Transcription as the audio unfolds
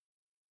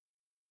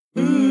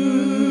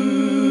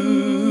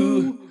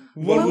Ooh,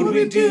 what would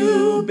we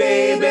do,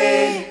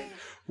 baby,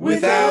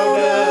 without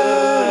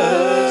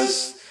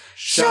us?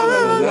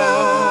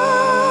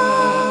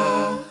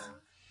 Sha-la-la-la.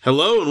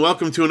 Hello and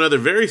welcome to another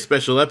very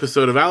special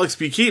episode of Alex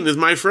P. Keaton is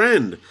My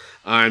Friend.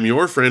 I'm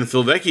your friend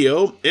Phil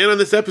Vecchio, and on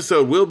this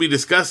episode we'll be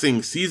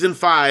discussing Season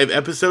 5,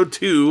 Episode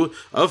 2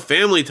 of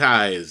Family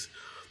Ties.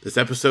 This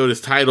episode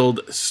is titled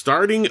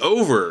Starting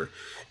Over,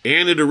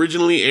 and it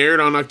originally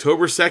aired on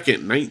October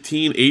 2nd,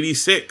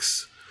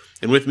 1986.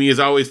 And with me as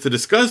always to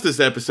discuss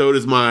this episode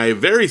is my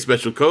very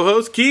special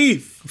co-host,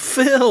 Keith.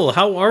 Phil,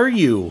 how are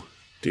you?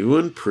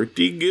 Doing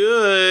pretty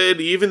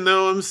good, even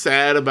though I'm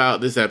sad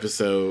about this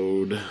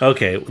episode.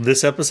 Okay,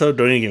 this episode,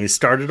 don't even get me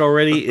started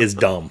already, is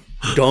dumb.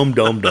 Dumb.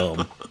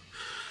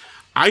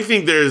 I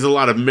think there's a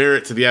lot of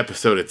merit to the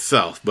episode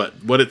itself,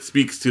 but what it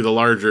speaks to the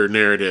larger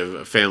narrative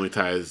of Family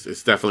Ties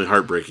is definitely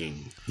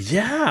heartbreaking.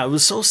 Yeah, it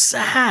was so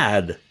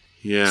sad.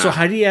 Yeah. So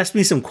Heidi asked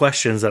me some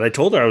questions that I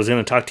told her I was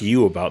going to talk to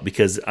you about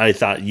because I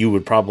thought you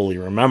would probably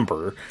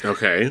remember.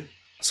 Okay.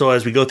 So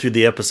as we go through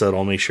the episode,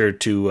 I'll make sure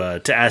to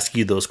ask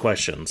you those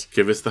questions.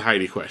 Give us the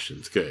Heidi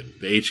questions.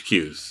 Good. The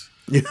HQs.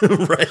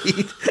 Right.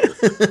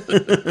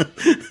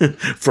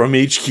 From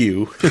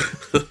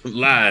HQ.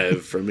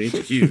 Live from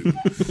HQ.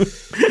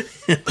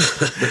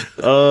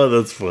 Oh,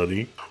 that's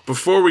funny.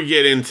 Before we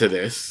get into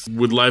this,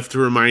 would love to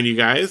remind you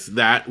guys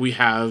that we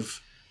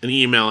have an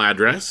email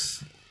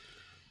address.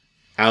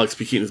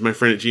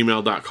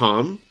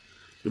 AlexPKeatonIsMyFriend@gmail.com.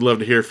 We'd love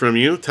to hear from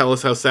you. Tell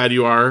us how sad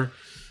you are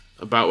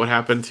about what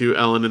happened to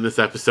Ellen in this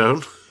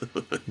episode.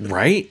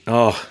 Right?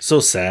 Oh, so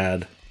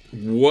sad.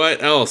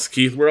 What else,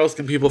 Keith? Where else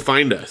can people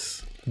find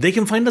us? They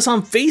can find us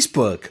on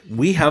Facebook.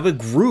 We have a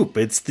group.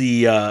 It's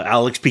the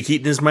Alex P.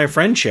 Keaton is My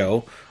Friend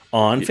show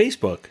on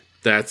Facebook.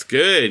 That's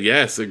good.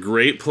 Yes, a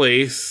great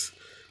place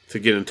to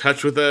get in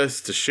touch with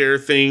us, to share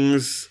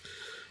things,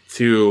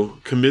 to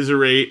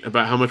commiserate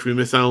about how much we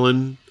miss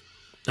Ellen,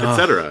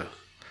 etc.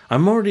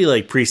 I'm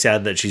already pretty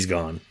sad that she's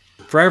gone.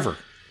 Forever.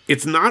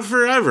 It's not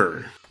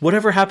forever.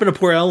 Whatever happened to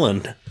poor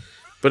Ellen?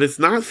 But it's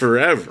not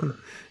forever.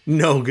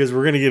 No, because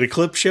we're going to get a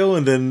clip show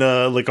and then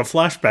a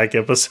flashback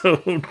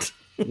episode.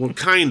 Well,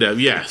 kind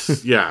of,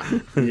 yes. Yeah.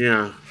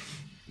 Well,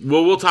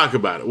 we'll talk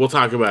about it. We'll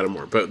talk about it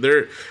more. But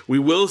we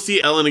will see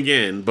Ellen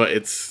again, but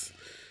it's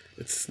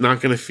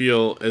not going to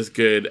feel as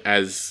good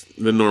as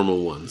the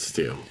normal ones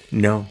do.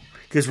 No,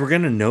 because we're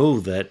going to know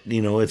that,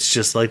 it's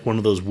just like one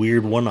of those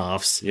weird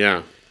one-offs.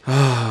 Yeah.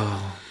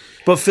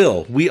 But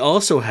Phil, we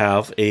also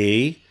have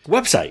a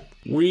website.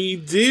 We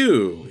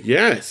do,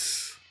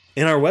 yes.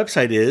 And our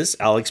website is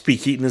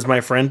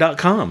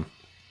alexpkeatonismyfriend.com.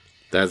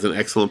 That's an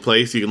excellent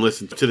place. You can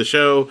listen to the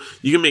show.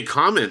 You can make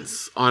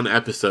comments on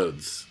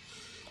episodes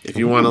if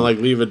you want to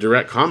leave a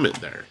direct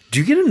comment there. Do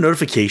you get a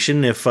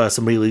notification if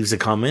somebody leaves a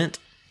comment?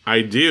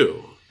 I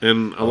do.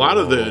 And a lot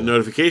of the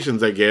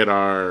notifications I get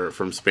are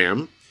from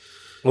spam.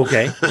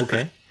 Okay.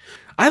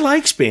 I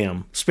like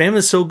spam. Spam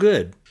is so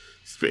good.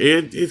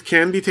 It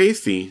can be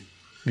tasty.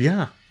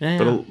 Yeah.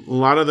 But a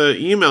lot of the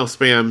email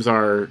spams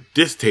are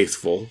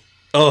distasteful.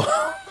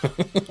 Oh.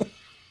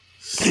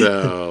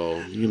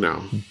 So,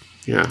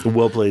 yeah.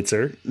 Well played,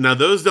 sir. Now,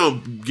 those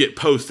don't get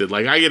posted.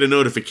 I get a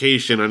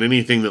notification on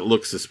anything that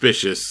looks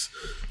suspicious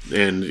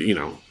and,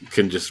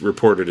 can just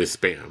report it as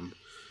spam.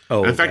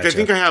 Oh, in fact, gotcha. I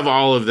think I have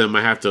all of them.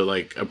 I have to,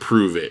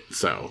 approve it.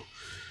 So,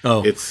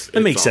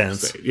 that makes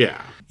sense. Safe.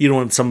 Yeah. You don't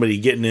want somebody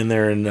getting in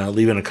there and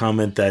leaving a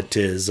comment that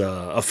is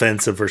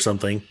offensive or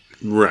something.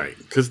 Right.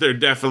 Because there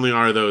definitely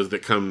are those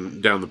that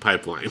come down the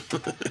pipeline.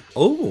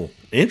 Oh,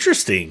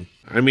 interesting.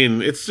 I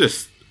mean, it's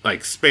just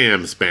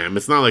spam.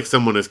 It's not like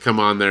someone has come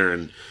on there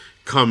and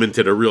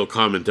commented a real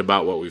comment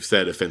about what we've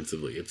said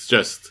offensively. It's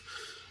just,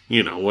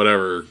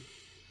 whatever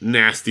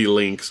nasty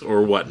links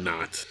or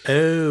whatnot.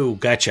 Oh,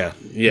 gotcha.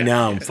 Yeah.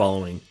 Now I'm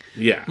following.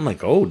 Yeah. I'm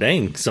like, oh,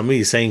 dang.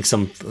 Somebody's saying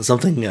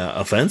something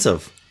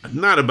offensive.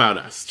 Not about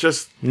us.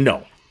 Just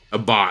No. a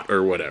bot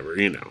or whatever,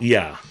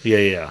 Yeah.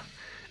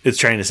 It's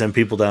trying to send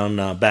people down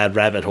bad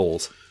rabbit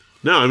holes.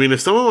 No, I mean, if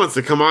someone wants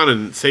to come on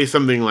and say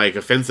something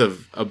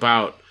offensive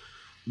about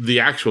the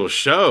actual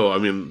show, I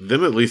mean,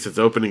 then at least it's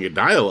opening a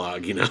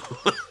dialogue,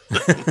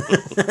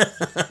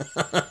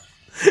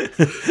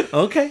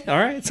 Okay, all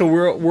right. So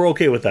we're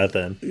okay with that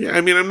then. Yeah, I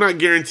mean, I'm not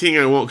guaranteeing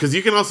I won't, because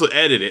you can also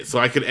edit it, so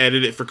I could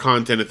edit it for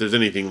content if there's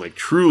anything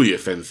truly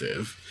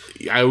offensive.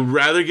 I would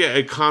rather get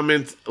a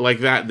comment like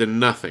that than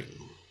nothing.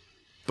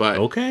 But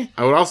okay.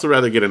 I would also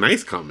rather get a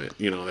nice comment.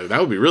 That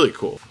would be really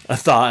cool. A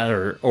thought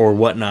or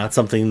whatnot,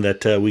 something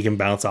that we can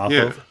bounce off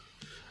of.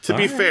 To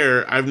be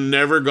fair, I've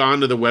never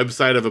gone to the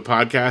website of a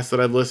podcast that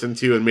I've listened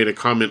to and made a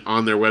comment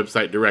on their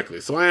website directly.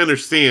 So I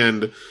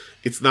understand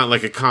it's not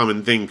a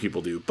common thing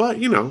people do. But,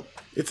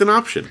 it's an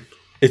option.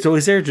 It's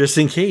always there just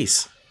in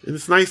case. And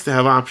it's nice to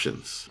have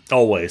options.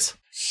 Always.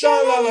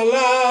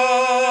 Sha-la-la-la.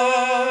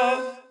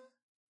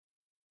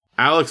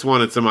 Alex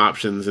wanted some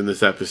options in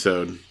this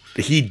episode.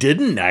 He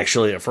didn't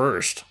actually at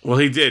first. Well,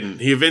 he didn't.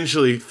 He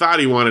eventually thought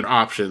he wanted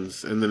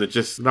options, and then it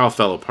all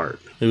fell apart.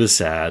 It was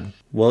sad.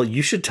 Well,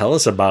 you should tell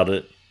us about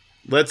it.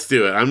 Let's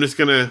do it. I'm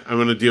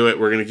gonna do it.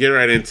 We're gonna get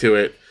right into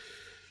it.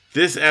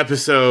 This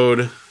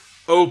episode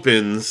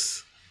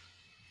opens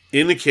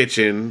in the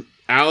kitchen.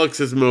 Alex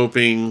is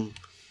moping.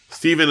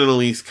 Steven and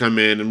Elise come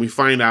in, and we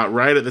find out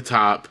right at the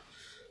top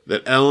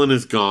that Ellen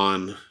is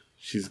gone.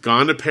 She's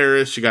gone to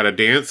Paris. She got a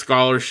dance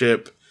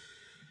scholarship.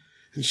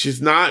 And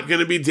she's not going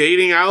to be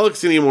dating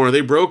Alex anymore.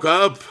 They broke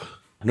up.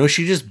 No,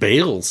 she just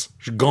bails.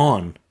 She's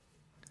gone.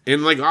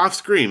 And, like, off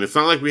screen. It's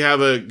not like we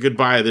have a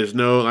goodbye. There's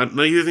no... You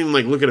didn't even,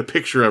 like, look at a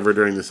picture of her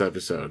during this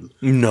episode.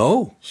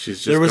 No. She's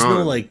just There was gone.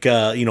 no, like,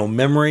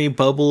 memory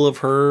bubble of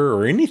her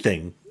or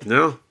anything.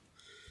 No.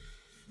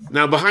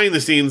 Now, behind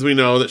the scenes, we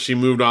know that she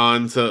moved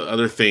on to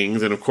other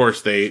things. And, of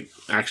course, they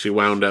actually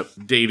wound up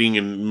dating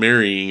and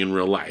marrying in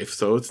real life.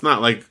 So it's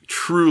not, like,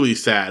 truly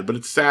sad. But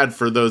it's sad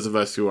for those of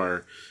us who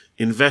are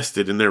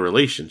invested in their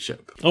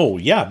relationship. Oh,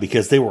 yeah,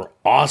 because they were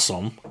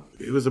awesome.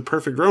 It was a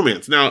perfect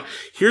romance. Now,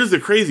 here's the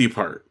crazy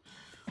part.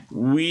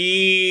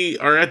 We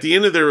are at the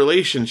end of their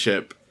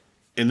relationship,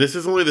 and this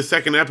is only the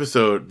second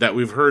episode that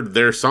we've heard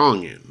their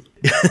song in.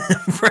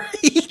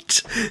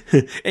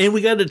 Right? And we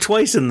got it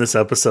twice in this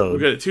episode. We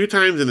got it 2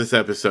 times in this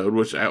episode,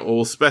 which I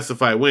will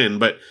specify when,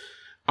 but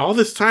all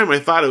this time I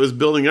thought it was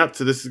building up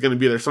to this is going to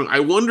be their song. I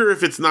wonder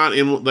if it's not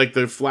in like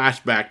the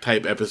flashback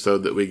type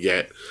episode that we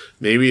get.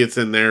 Maybe it's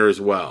in there as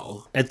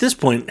well. At this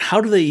point, how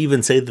do they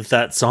even say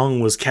that song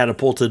was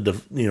catapulted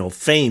to,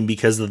 fame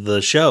because of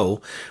the show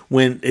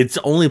when it's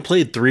only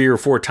played 3 or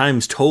 4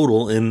 times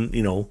total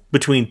in,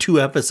 between 2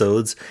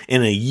 episodes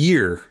in a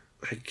year?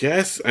 I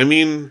guess. I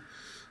mean,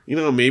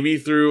 maybe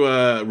through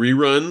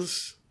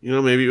reruns.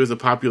 Maybe it was a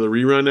popular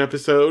rerun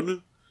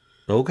episode.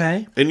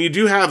 Okay. And you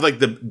do have, like,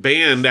 the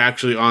band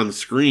actually on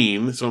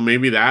screen, so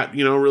maybe that,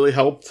 really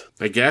helped,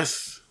 I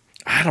guess.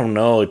 I don't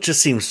know. It just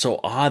seems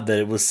so odd that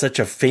it was such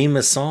a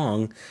famous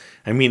song.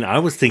 I mean, I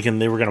was thinking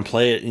they were going to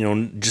play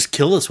it, just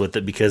kill us with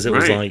it because it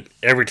was like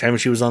every time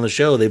she was on the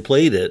show, they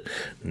played it.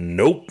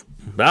 Nope.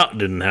 That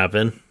didn't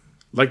happen.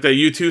 Like that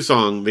U2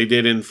 song they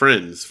did in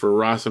Friends for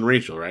Ross and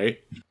Rachel, right?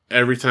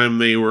 Every time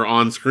they were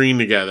on screen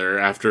together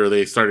after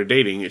they started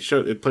dating,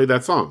 it played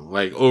that song,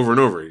 like, over and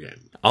over again.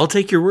 I'll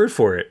take your word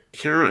for it.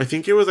 I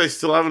think it was I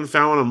Still Haven't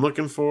Found What I'm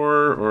Looking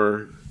For,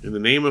 or In the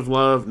Name of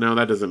Love. No,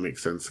 that doesn't make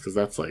sense, because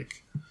that's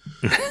like...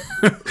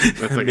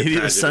 Maybe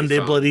it was Sunday,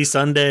 song. Bloody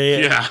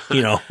Sunday. Yeah.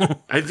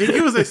 I think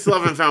it was I Still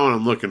Haven't Found What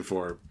I'm Looking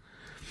For,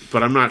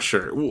 but I'm not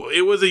sure.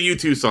 It was a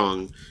U2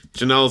 song.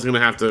 Janelle's going to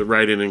have to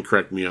write in and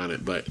correct me on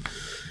it, but...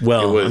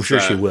 Well, I'm sure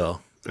she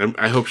will.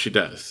 I hope she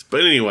does.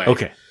 But anyway...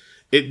 Okay.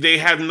 They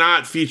have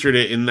not featured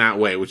it in that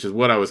way, which is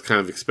what I was kind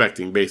of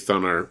expecting based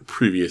on our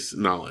previous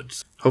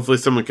knowledge. Hopefully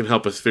someone can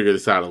help us figure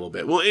this out a little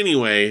bit. Well,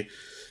 anyway,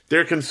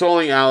 they're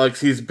consoling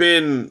Alex. He's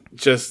been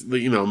just,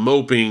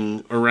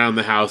 moping around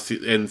the house.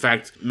 In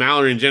fact,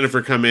 Mallory and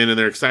Jennifer come in and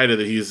they're excited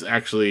that he's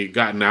actually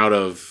gotten out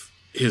of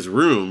his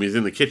room. He's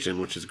in the kitchen,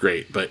 which is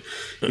great, but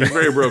he's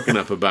very broken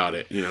up about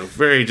it.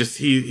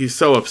 He's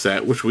so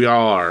upset, which we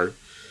all are.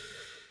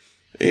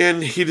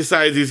 And he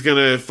decides he's going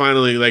to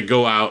finally,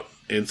 go out.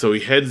 And so he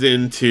heads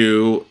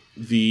into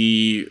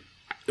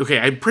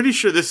I'm pretty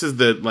sure this is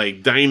the,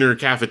 diner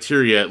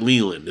cafeteria at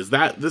Leland.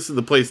 This is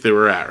the place they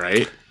were at,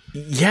 right?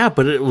 Yeah,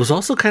 but it was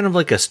also kind of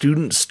like a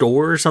student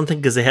store or something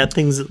because they had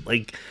things,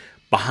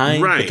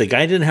 behind. Right. But the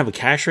guy didn't have a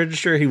cash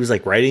register. He was,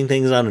 writing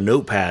things on a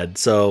notepad,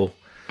 so...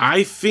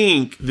 I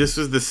think this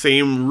was the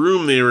same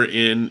room they were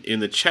in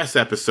the chess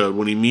episode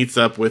when he meets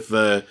up with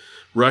the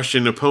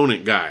Russian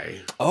opponent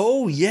guy.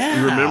 Oh,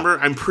 yeah. You remember?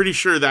 I'm pretty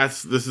sure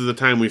this is the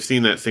time we've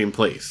seen that same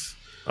place.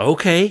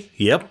 Okay.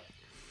 Yep.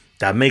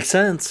 That makes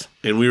sense.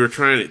 And we were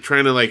trying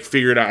to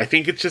figure it out. I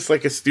think it's just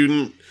like a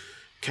student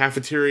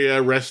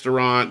cafeteria,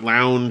 restaurant,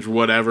 lounge,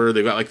 whatever.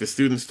 They've got the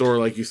student store,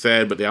 like you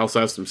said, but they also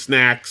have some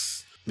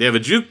snacks. They have a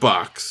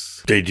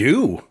jukebox. They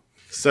do.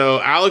 So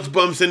Alex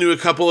bumps into a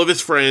couple of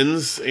his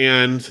friends,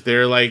 and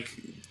they're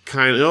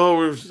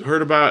we've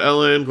heard about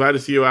Ellen. Glad to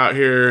see you out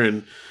here.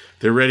 And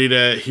they're ready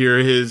to hear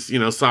his,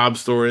 sob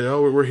story.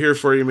 Oh, we're here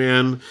for you,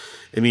 man.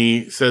 And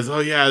he says, oh,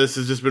 yeah, this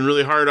has just been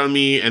really hard on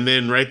me. And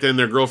then right then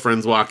their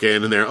girlfriends walk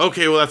in and they're,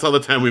 okay, well, that's all the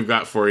time we've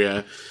got for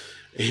you.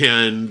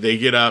 And they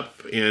get up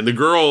and the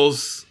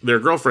girls, their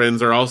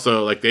girlfriends are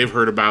also they've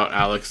heard about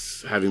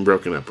Alex having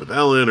broken up with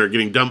Ellen or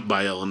getting dumped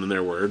by Ellen in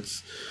their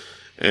words.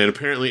 And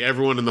apparently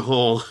everyone in the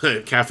whole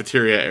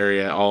cafeteria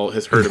area all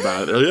has heard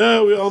about it. They're like,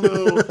 yeah, we all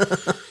know.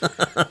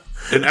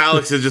 And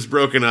Alex is just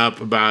broken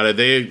up about it.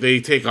 They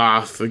take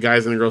off. The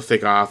guys and the girls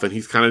take off and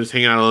he's kind of just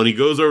hanging out alone. He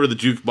goes over to the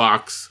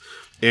jukebox.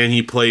 And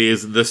he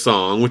plays the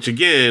song, which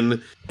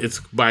again, it's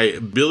by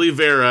Billy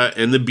Vera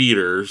and the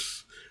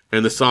Beaters.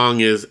 And the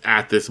song is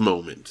At This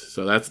Moment.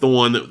 So that's the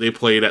one that they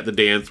played at the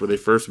dance where they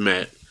first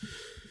met.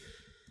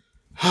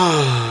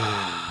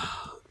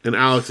 And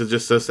Alex is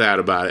just so sad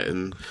about it.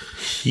 And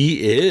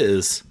he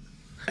is.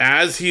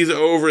 As he's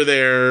over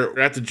there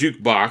at the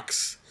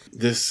jukebox,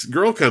 this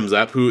girl comes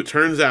up who it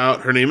turns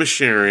out her name is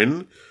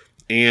Sharon.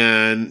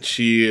 And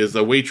she is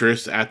a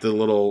waitress at the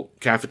little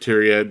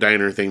cafeteria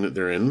diner thing that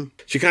they're in.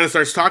 She kind of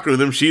starts talking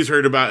with him. She's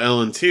heard about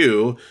Ellen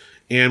too.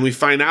 And we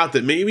find out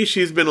that maybe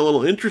she's been a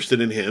little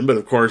interested in him, but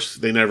of course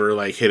they never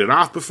like hit it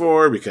off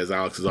before because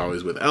Alex is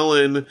always with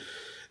Ellen.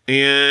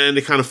 And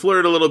they kind of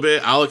flirt a little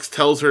bit. Alex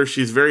tells her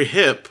she's very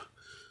hip,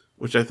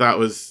 which I thought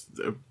was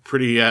a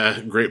pretty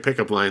great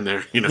pickup line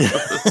there, you know.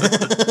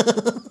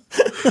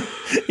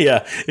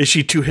 Yeah. Is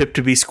she too hip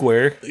to be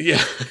square?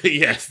 Yeah.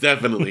 Yes,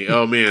 definitely.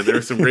 Oh, man.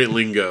 There's some great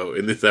lingo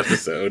in this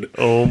episode.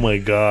 Oh, my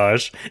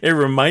gosh. It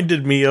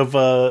reminded me of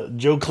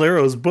Joe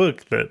Claro's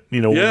book that,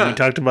 when we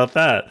talked about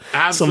that.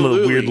 Absolutely. Some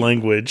of the weird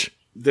language.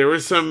 There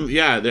was some,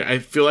 I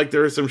feel like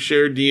there was some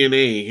shared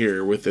DNA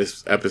here with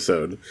this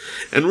episode.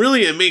 And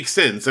really, it makes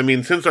sense. I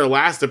mean, since our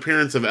last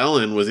appearance of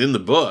Ellen was in the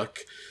book,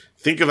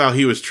 think of how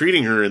he was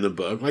treating her in the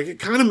book. Like, it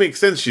kind of makes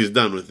sense she's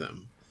done with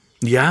him.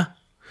 Yeah.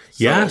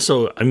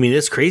 So, I mean,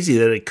 it's crazy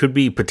that it could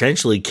be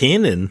potentially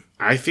canon.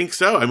 I think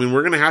so. I mean,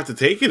 we're going to have to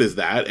take it as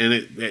that, and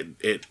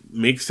it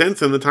makes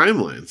sense in the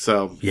timeline.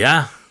 So,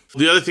 yeah.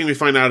 The other thing we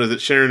find out is that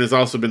Sharon has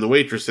also been the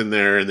waitress in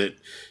there, and that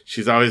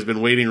she's always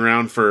been waiting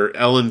around for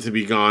Ellen to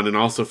be gone, and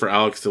also for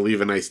Alex to leave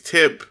a nice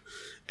tip.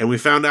 And we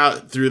found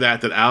out through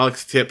that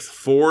Alex tips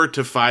 4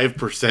 to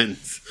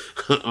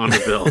 5% on a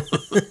bill.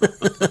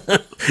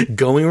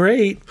 Going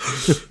rate.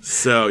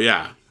 So,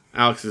 yeah.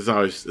 Alex is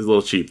always a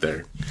little cheap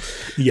there.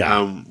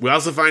 Yeah. We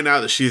also find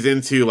out that she's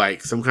into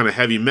like some kind of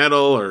heavy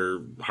metal or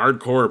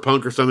hardcore or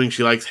punk or something.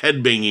 She likes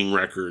headbanging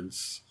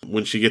records.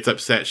 When she gets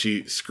upset,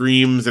 she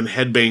screams and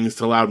headbangs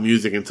to loud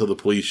music until the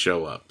police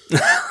show up.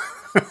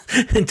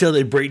 Until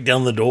they break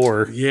down the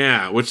door.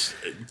 Yeah, which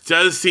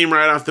does seem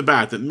right off the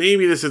bat that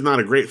maybe this is not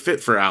a great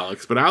fit for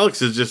Alex. But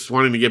Alex is just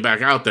wanting to get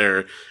back out there.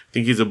 I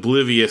think he's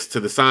oblivious to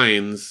the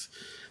signs.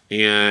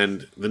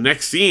 And the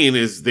next scene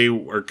is they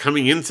are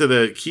coming into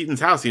the Keaton's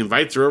house. He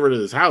invites her over to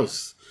his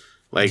house.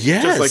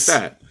 Just like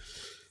that.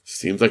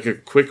 Seems like a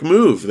quick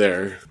move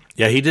there.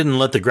 Yeah, he didn't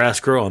let the grass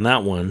grow on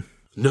that one.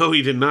 No,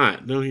 he did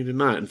not.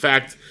 In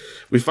fact,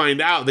 we find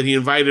out that he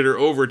invited her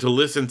over to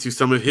listen to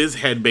some of his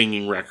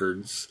headbanging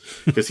records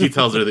because he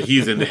tells her that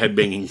he's into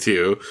headbanging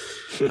too.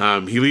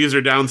 He leaves her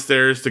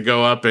downstairs to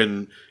go up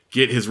and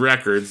get his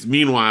records.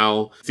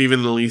 Meanwhile, Steven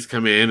and Elise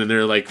come in and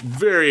they're like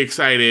very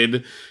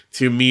excited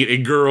to meet a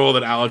girl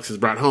that Alex has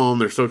brought home.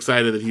 They're so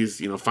excited that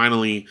he's,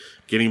 finally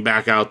getting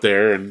back out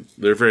there, and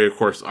they're very, of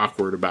course,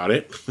 awkward about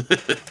it.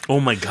 Oh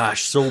my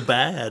gosh, so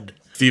bad.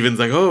 Steven's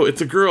like, oh, it's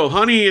a girl.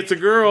 Honey, it's a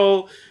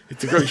girl.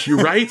 It's a girl.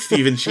 You're right,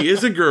 Steven. She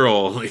is a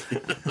girl.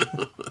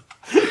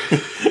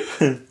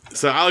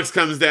 So Alex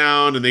comes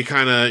down, and they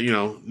kind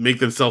of, make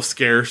themselves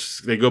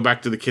scarce. They go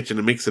back to the kitchen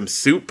and make some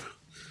soup,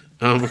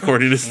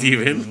 according to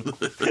Steven.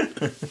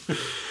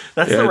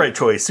 That's the right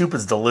choice. Soup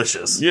is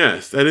delicious.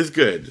 Yes, that is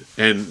good.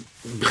 And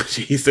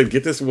he said,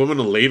 get this woman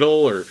a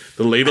ladle or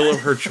the ladle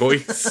of her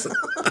choice.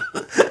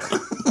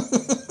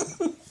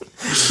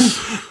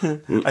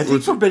 I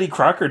think for Betty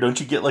Crocker, don't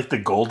you get like the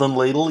golden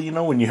ladle,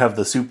 when you have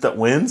the soup that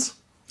wins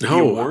the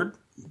award?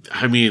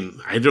 I mean,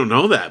 I don't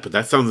know that, but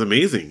that sounds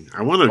amazing.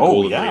 I want a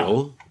golden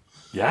ladle.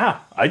 Yeah,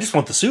 I just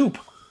want the soup.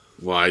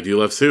 Well, I do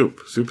love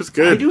soup. Soup is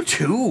good. I do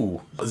too.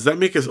 Does that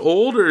make us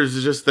old, or is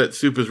it just that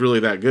soup is really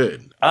that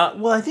good?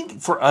 Well, I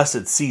think for us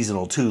it's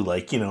seasonal too.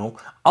 Like,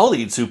 I'll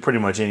eat soup pretty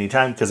much any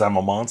time because I'm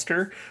a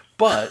monster.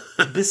 But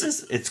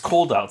it's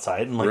cold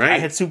outside, and I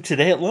had soup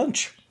today at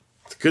lunch.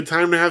 It's a good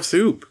time to have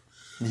soup.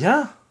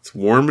 Yeah. It's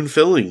warm and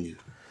filling.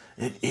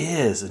 It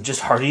is, and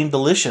just hearty and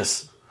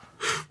delicious.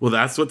 Well,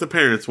 that's what the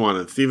parents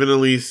wanted. Steven and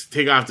Elise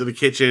take off to the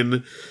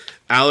kitchen.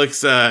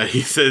 Alex,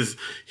 he says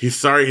he's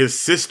sorry his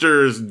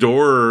sister's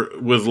door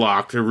was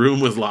locked. Her room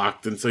was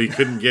locked, and so he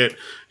couldn't get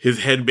his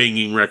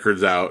headbanging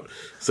records out.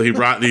 So he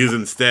brought these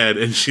instead.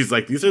 And she's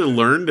like, these are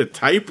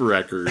learn-to-type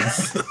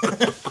records.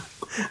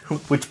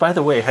 Which, by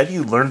the way, how do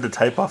you learn to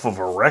type off of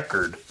a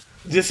record?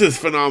 This is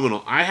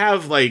phenomenal. I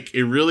have, a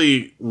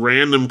really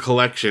random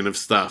collection of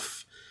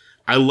stuff.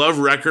 I love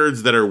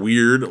records that are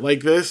weird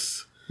like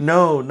this.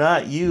 No,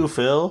 not you,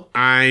 Phil.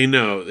 I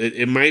know.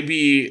 It might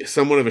be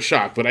somewhat of a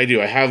shock, but I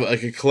do. I have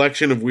a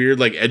collection of weird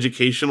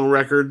educational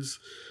records.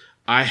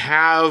 I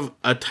have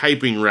a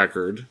typing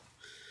record.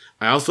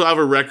 I also have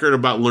a record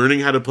about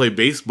learning how to play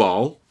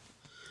baseball.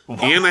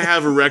 What? And I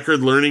have a record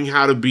learning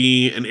how to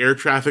be an air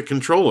traffic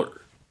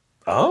controller.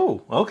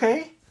 Oh,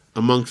 okay.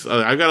 Amongst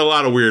other, I've got a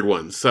lot of weird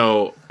ones.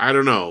 So I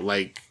don't know.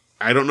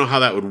 I don't know how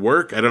that would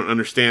work. I don't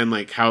understand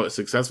how it's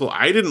successful.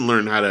 I didn't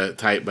learn how to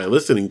type by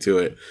listening to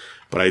it.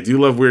 But I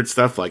do love weird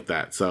stuff like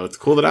that, so it's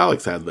cool that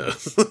Alex had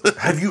those.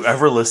 Have you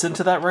ever listened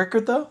to that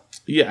record, though?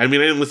 Yeah, I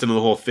mean, I didn't listen to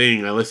the whole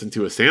thing. I listened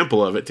to a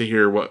sample of it to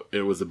hear what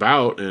it was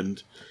about,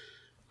 and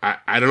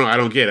I don't know. I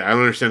don't get it. I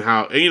don't understand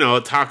how,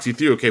 it talks you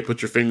through, okay,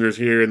 put your fingers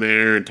here and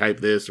there and type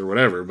this or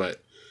whatever,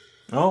 but...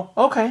 Oh,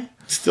 okay.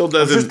 Still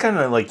doesn't... I'm just kind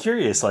of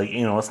curious,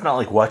 it's not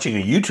like watching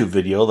a YouTube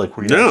video,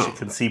 where you actually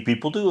can see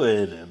people do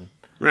it, and...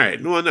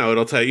 Right. Well, no,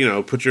 it'll tell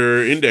you, put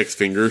your index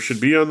finger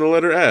should be on the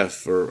letter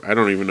F, or I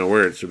don't even know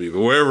where it should be, but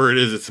wherever it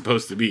is it's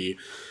supposed to be.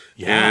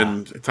 Yeah.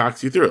 And it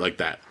talks you through it like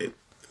that.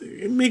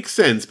 It makes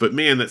sense, but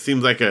man, that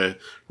seems like a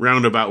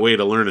roundabout way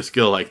to learn a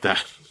skill like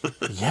that.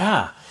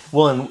 Yeah.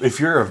 Well, and if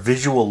you're a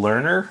visual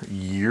learner,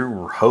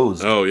 you're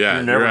hosed. Oh,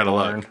 yeah. You're out of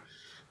luck.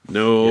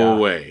 No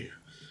way.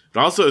 It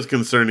also is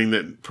concerning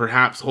that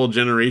perhaps whole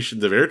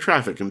generations of air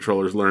traffic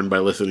controllers learn by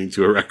listening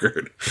to a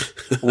record.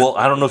 Well,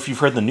 I don't know if you've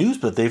heard the news,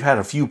 but they've had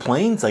a few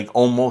planes like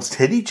almost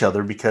hit each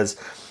other because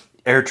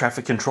air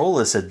traffic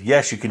controllers said,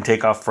 yes, you can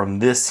take off from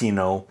this,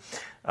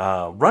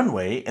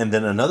 runway, and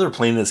then another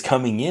plane is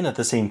coming in at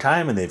the same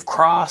time, and they've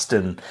crossed.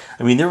 And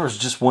I mean, there was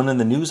just one in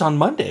the news on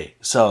Monday.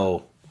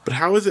 So, but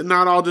how is it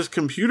not all just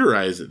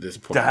computerized at this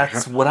point?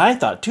 That's what I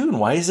thought too. And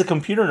why is the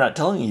computer not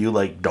telling you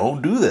like,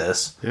 don't do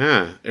this?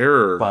 Yeah,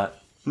 error.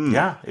 But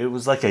yeah, it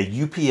was like a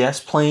UPS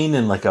plane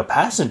and like a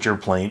passenger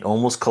plane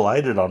almost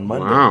collided on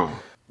Monday. Wow.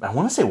 I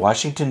want to say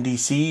Washington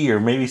D.C. or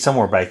maybe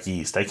somewhere back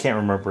east. I can't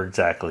remember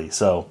exactly.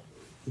 So.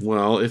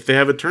 Well, if they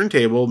have a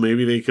turntable,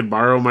 maybe they could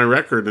borrow my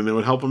record and it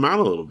would help them out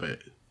a little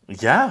bit.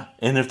 Yeah,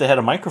 and if they had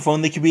a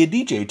microphone, they could be a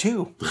DJ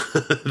too.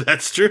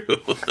 That's true.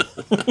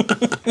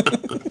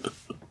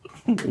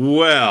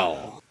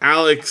 Well,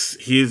 Alex,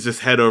 he's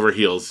just head over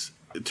heels.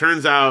 It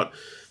turns out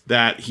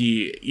that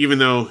even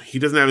though he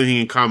doesn't have anything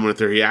in common with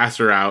her, he asks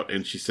her out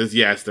and she says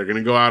yes. They're going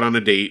to go out on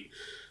a date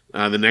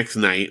the next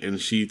night,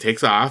 and she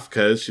takes off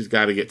because she's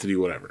got to get to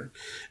do whatever.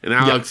 And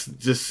Alex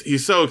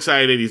he's so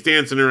excited. He's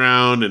dancing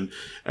around and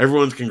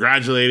everyone's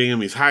congratulating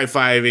him. He's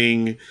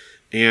high-fiving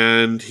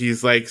and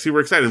he's like super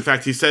excited. In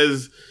fact, he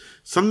says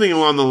something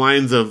along the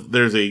lines of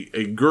there's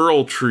a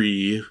girl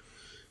tree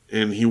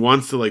and he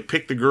wants to like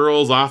pick the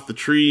girls off the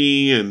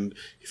tree, and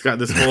he's got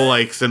this whole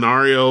like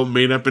scenario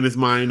made up in his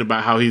mind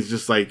about how he's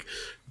just like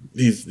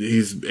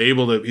he's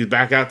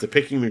back out to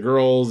picking the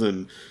girls,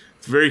 and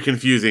it's very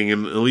confusing.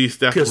 And Elise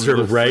definitely because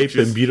they're ripe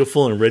and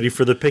beautiful and ready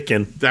for the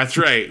picking. That's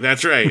right.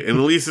 And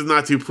Elise is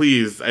not too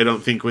pleased, I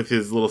don't think, with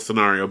his little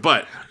scenario,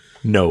 but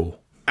no.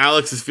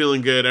 Alex is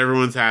feeling good.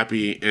 Everyone's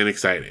happy and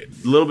excited.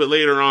 A little bit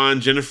later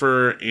on,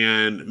 Jennifer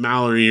and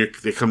Mallory,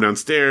 they come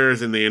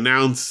downstairs and they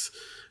announce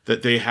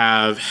that they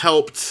have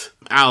helped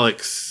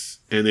Alex,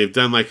 and they've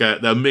done like a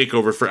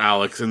makeover for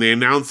Alex, and they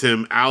announce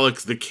him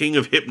Alex, the King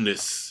of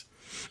Hypnus.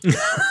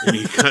 And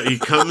he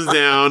comes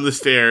down the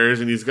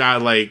stairs, and he's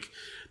got like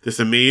this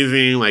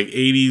amazing like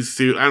 80s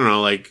suit. I don't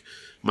know, like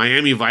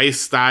Miami Vice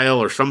style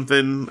or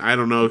something. I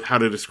don't know how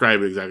to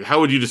describe it exactly.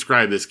 How would you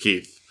describe this,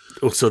 Keith?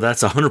 Oh, so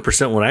that's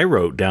 100% what I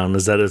wrote down,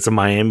 is that it's a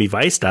Miami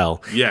Vice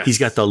style. Yes. He's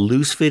got the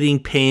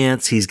loose-fitting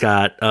pants. He's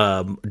got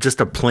just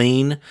a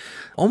plain,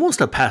 almost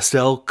a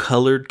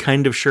pastel-colored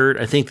kind of shirt.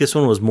 I think this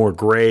one was more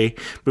gray,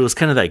 but it was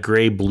kind of that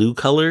gray-blue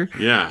color.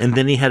 Yeah. And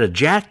then he had a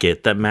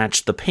jacket that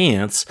matched the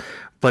pants,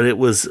 but it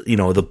was,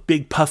 the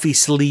big puffy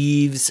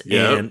sleeves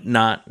and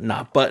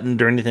not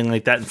buttoned or anything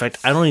like that. In fact,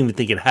 I don't even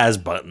think it has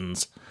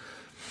buttons.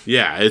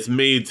 Yeah, it's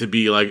made to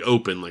be like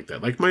open like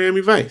that, like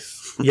Miami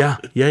Vice.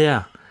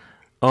 Yeah.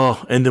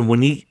 Oh, and then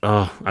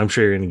I'm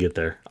sure you're going to get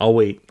there. I'll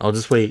wait. I'll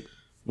just wait.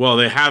 Well,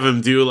 they have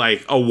him do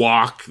like a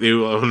walk. They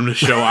want him to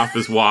show off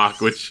his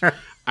walk, which I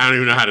don't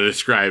even know how to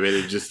describe it.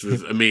 It just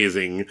was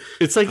amazing.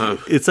 It's like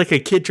a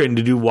kid trying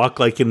to walk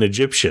like an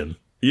Egyptian.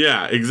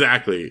 Yeah,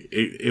 exactly.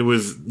 It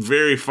was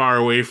very far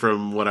away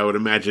from what I would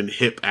imagine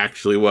hip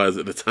actually was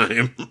at the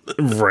time.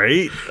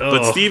 Right?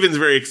 But Steven's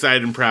very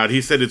excited and proud.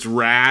 He said it's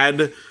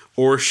rad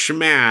or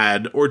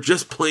schmad or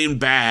just plain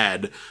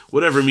bad,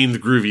 whatever means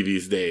groovy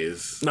these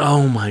days.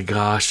 Oh my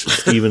gosh,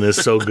 Steven is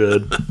so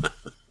good.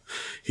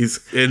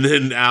 And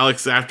then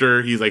Alex,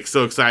 after he's like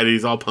so excited,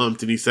 he's all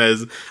pumped, and he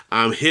says,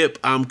 "I'm hip,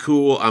 I'm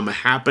cool, I'm a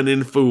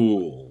happening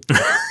fool."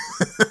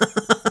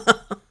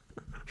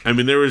 I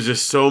mean, there was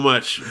just so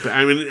much.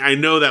 I mean, I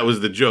know that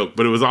was the joke,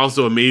 but it was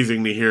also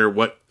amazing to hear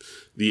what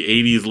the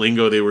 80s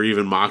lingo they were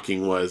even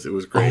mocking was. It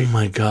was great. Oh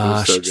my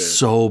gosh,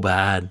 so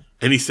bad.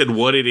 And he said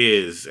what it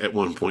is at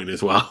one point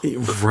as well.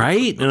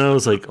 Right? And I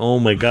was like, oh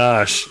my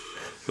gosh.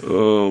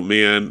 Oh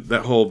man,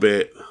 that whole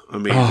bit,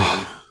 amazing.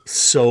 Oh,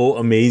 so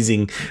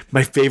amazing.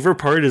 My favorite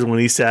part is when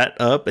he sat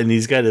up and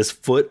he's got his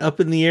foot up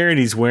in the air and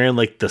he's wearing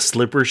like the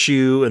slipper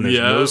shoe and there's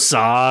no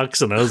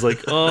socks. And I was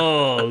like,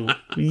 oh,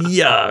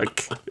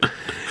 yuck.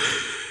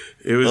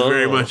 It was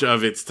very much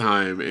of its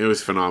time. It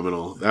was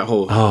phenomenal. That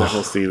whole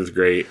scene is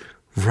great.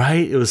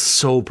 Right? It was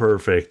so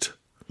perfect.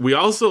 We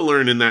also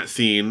learn in that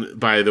scene,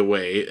 by the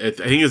way, I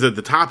think it was at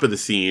the top of the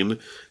scene,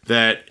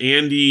 that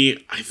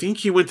Andy, I think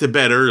he went to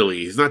bed early.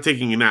 He's not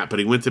taking a nap, but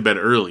he went to bed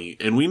early.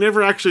 And we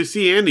never actually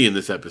see Andy in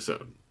this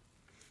episode.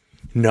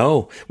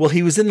 No. Well,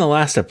 he was in the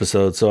last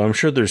episode, so I'm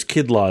sure there's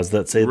kid laws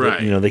that say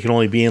that, they can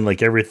only be in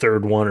like every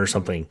third one or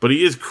something. But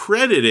he is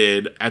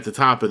credited at the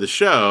top of the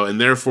show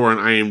and therefore on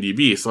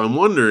IMDb. So I'm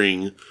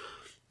wondering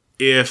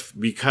if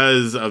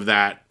because of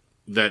that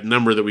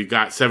number that we've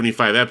got,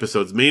 75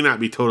 episodes, may not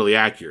be totally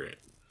accurate.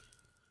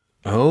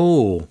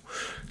 Oh,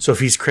 so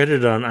if he's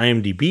credited on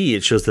IMDb,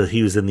 it shows that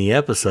he was in the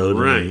episode,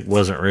 and he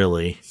wasn't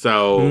really.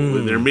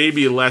 So there may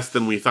be less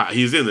than we thought.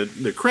 He's in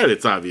the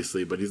credits,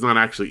 obviously, but he's not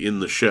actually in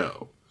the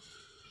show.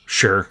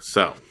 Sure.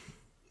 So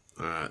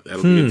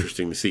that'll be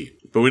interesting to see.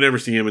 But we never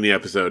see him in the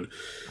episode.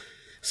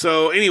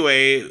 So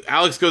anyway,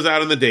 Alex goes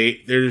out on the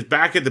date. They're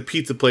back at the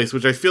pizza place,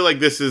 which I feel like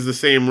this is the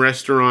same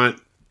restaurant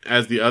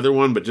as the other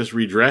one, but just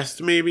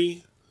redressed,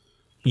 maybe?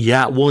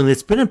 Yeah, well, and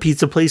it's been a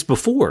pizza place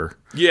before.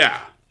 Yeah.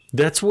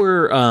 That's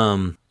where,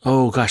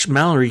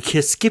 Mallory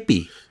kissed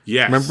Skippy.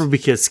 Yes. Remember,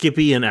 because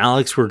Skippy and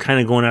Alex were kind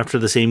of going after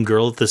the same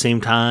girl at the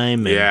same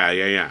time?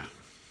 And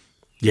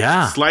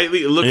yeah.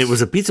 Slightly, it looks... And it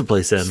was a pizza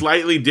place then.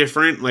 Slightly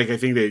different. Like, I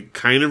think they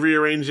kind of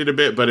rearranged it a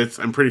bit, but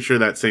I'm pretty sure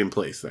that same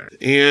place there.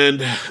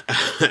 And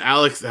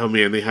Alex, oh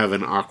man, they have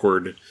an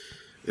awkward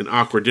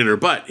dinner.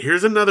 But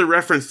here's another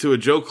reference to a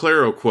Joe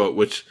Claro quote,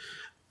 which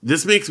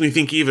this makes me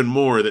think even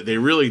more that they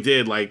really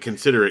did, like,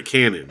 consider it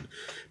canon.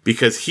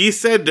 Because he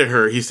says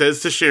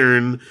to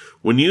Sharon,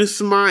 when you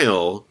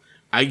smile,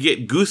 I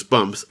get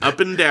goosebumps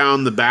up and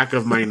down the back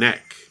of my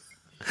neck.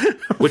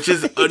 Which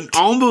is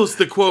almost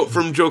the quote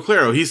from Joe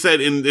Claro. He said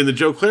in the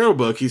Joe Claro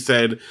book, he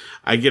said,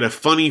 I get a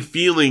funny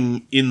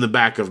feeling in the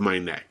back of my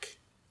neck.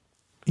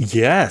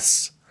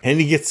 Yes.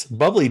 And he gets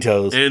bubbly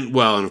toes. And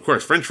of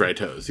course, French fry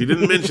toes. He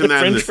didn't mention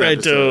that in this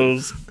episode.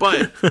 Toes.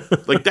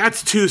 But, like,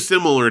 that's too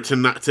similar to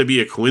not to be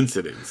a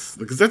coincidence.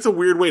 Because that's a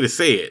weird way to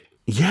say it.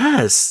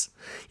 Yes.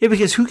 Yeah,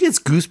 because who gets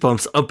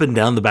goosebumps up and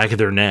down the back of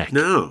their neck?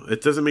 No,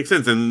 it doesn't make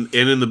sense. And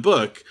in the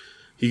book,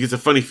 he gets a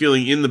funny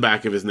feeling in the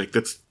back of his neck.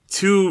 That's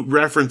 2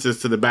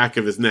 references to the back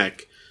of his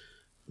neck.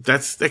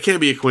 That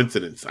can't be a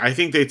coincidence. I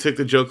think they took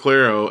the Joe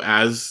Claro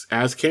as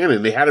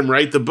canon. They had him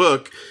write the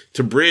book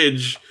to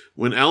bridge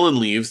when Ellen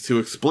leaves to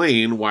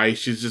explain why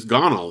she's just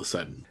gone all of a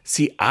sudden.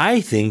 See,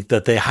 I think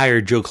that they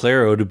hired Joe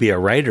Claro to be a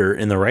writer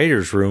in the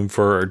writer's room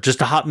for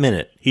just a hot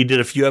minute. He did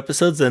a few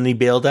episodes, then he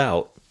bailed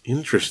out.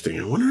 Interesting.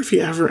 I wonder if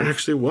he ever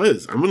actually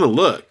was. I'm going to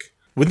look.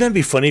 Wouldn't that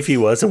be funny if he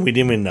was and we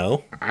didn't even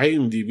know?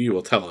 IMDb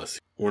will tell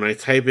us. When I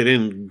type it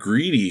in,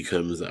 Greedy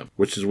comes up,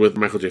 which is with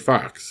Michael J.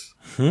 Fox.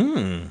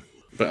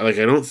 But, like,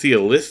 I don't see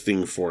a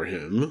listing for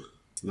him.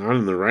 It's not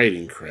in the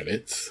writing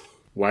credits.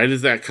 Why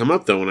does that come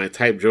up, though, when I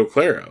type Joe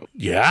Claro?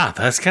 Yeah,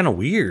 that's kind of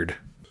weird.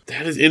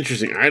 That is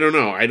interesting. I don't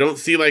know. I don't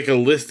see, like, a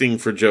listing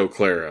for Joe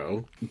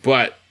Claro,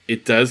 but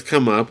it does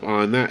come up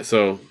on that.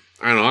 So,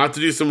 I don't know. I'll have to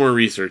do some more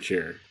research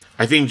here.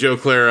 I think Joe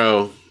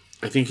Claro,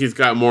 he's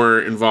got more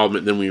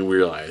involvement than we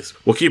realize.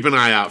 We'll keep an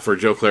eye out for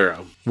Joe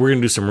Claro. We're going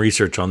to do some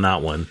research on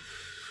that one.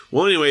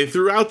 Well, anyway,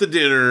 throughout the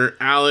dinner,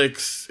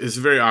 Alex is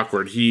very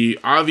awkward. He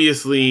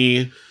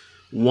obviously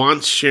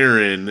wants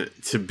Sharon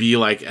to be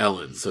like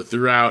Ellen. So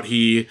throughout,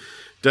 he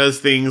does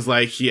things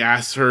like he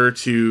asks her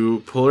to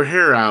pull her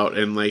hair out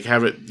and, like,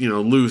 have it,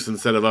 loose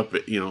instead of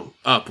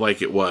up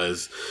like it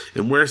was,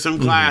 and wear some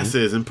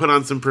glasses and put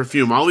on some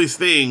perfume. All these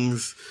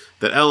things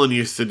that Ellen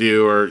used to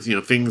do, or,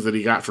 things that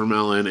he got from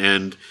Ellen,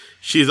 and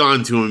she's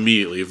on to him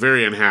immediately,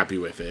 very unhappy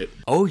with it.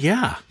 Oh,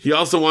 yeah. He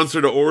also wants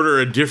her to order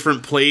a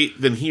different plate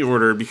than he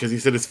ordered, because he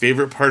said his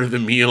favorite part of the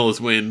meal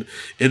is when,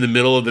 in the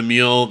middle of the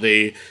meal,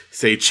 they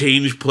say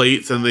change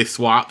plates and they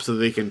swap so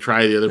they can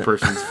try the other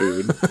person's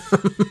food.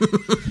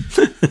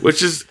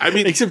 Which is,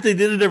 except they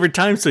did it every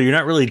time, so you're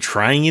not really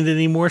trying it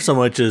anymore so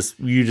much as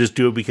you just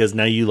do it because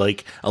now you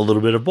like a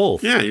little bit of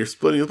both. Yeah, you're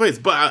splitting the plates.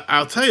 But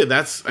I'll tell you,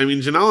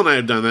 Janelle and I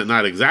have done that,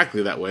 not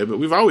exactly that way, but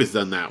we've always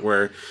done that,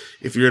 where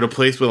if you're at a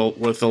place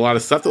with a lot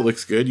of stuff that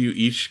looks good, you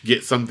each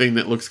get something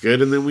that looks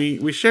good, and then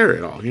we share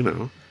it all,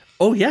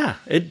 Oh, yeah.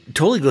 It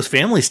totally goes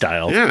family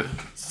style. Yeah.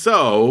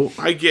 So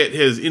I get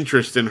his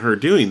interest in her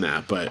doing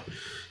that, but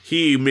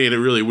he made it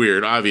really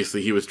weird.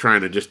 Obviously, he was trying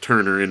to just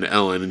turn her into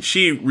Ellen, and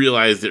she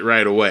realized it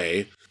right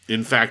away.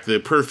 In fact, the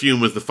perfume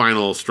was the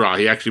final straw.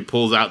 He actually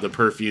pulls out the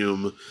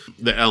perfume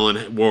that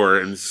Ellen wore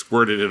and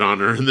squirted it on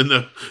her, and then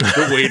the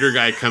waiter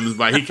guy comes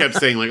by. He kept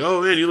saying, like,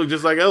 oh, man, you look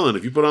just like Ellen.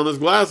 If you put on those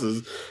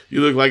glasses,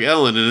 you look like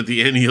Ellen. And at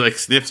the end, he, like,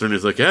 sniffs her, and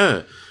he's like,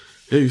 yeah,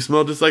 you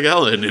smell just like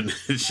Ellen. And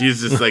she's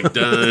just, like,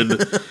 done.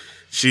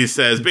 She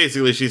says,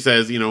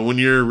 when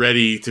you're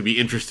ready to be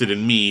interested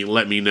in me,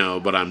 let me know,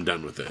 but I'm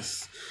done with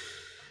this.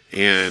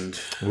 And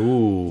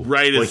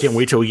I can't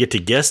wait till we get to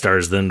guest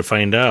stars then to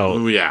find out.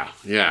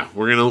 Yeah,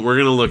 we're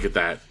gonna look at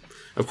that.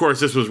 Of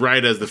course, this was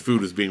right as the food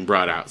was being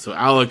brought out. So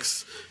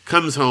Alex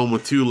comes home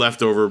with 2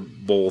 leftover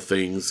bowl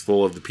things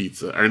full of the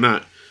pizza, or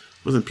not?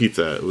 It wasn't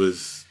pizza. It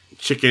was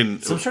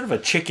chicken. Some sort of a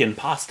chicken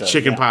pasta.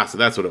 Chicken pasta.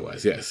 That's what it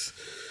was. Yes.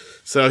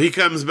 So he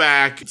comes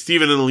back.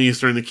 Steven and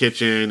Elise are in the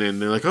kitchen, and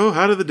they're like, "Oh,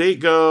 how did the date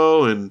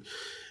go?" And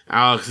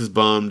Alex is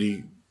bummed.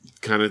 He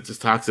kind of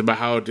just talks about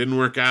how it didn't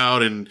work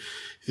out, and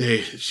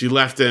she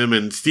left him,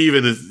 and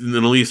Steven and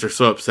Elise are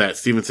so upset.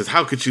 Steven says,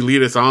 how could she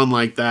lead us on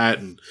like that?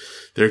 And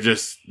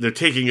they're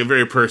taking it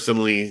very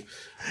personally.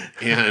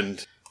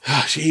 And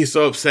he's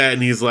so upset.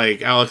 And he's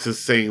like, Alex is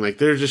saying, like,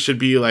 there just should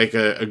be like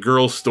a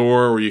girl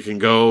store where you can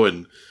go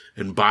and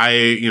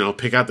buy,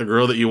 pick out the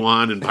girl that you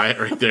want and buy it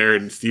right there.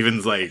 And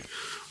Steven's like,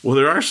 well,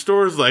 there are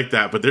stores like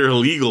that, but they're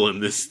illegal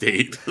in this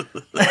state.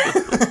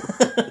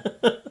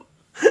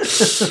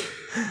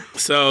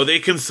 So they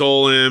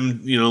console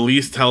him,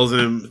 Elise tells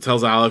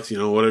Alex,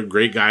 what a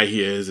great guy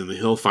he is, and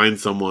he'll find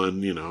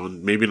someone,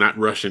 and maybe not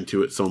rush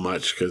into it so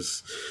much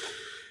because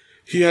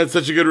he had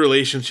such a good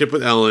relationship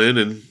with Ellen.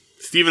 And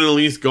Steven and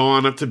Elise go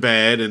on up to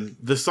bed, and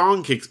the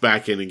song kicks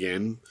back in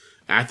again,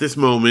 At This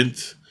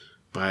Moment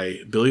by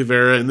Billy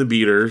Vera and the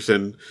Beaters.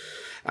 And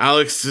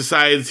Alex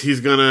decides he's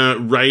going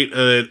to write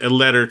a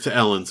letter to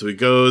Ellen. So he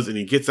goes and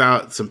he gets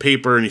out some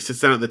paper and he sits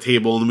down at the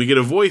table, and we get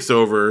a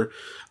voiceover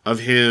of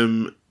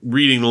him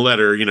reading the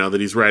letter,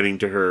 that he's writing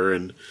to her,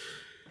 and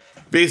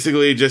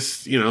basically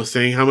just,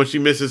 saying how much he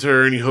misses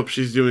her and he hopes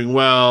she's doing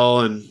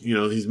well, and,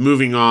 he's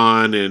moving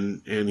on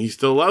and he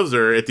still loves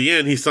her. At the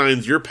end, he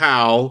signs your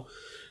pal,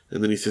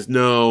 and then he says,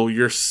 no,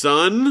 your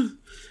son.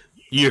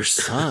 Your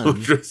son?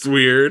 Which was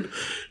weird.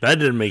 That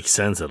didn't make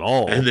sense at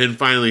all. And then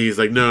finally he's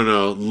like,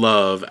 no,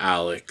 love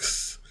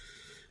Alex.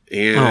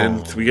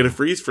 And we get a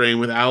freeze frame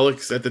with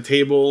Alex at the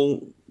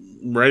table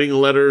writing a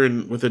letter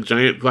and with a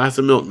giant glass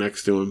of milk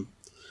next to him.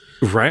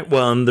 Right.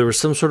 Well, and there was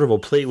some sort of a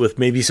plate with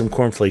maybe some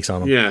cornflakes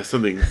on them. Yeah,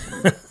 something.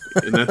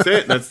 And that's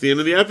it. That's the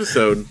end of the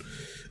episode.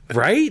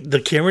 Right? The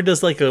camera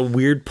does like a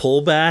weird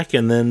pullback,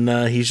 and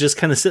then he's just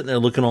kind of sitting there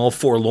looking all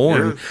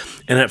forlorn. Yeah.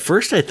 And at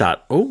first I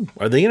thought, oh,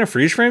 are they going to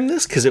freeze frame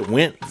this? Because it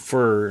went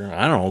for,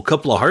 I don't know, a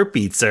couple of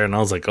heartbeats there. And I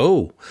was like,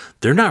 oh,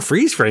 they're not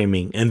freeze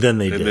framing. And then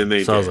they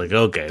did. I was like,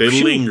 okay. They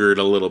lingered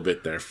a little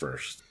bit there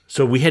first.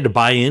 So we had to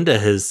buy into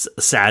his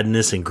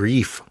sadness and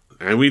grief.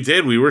 And we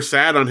did. We were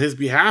sad on his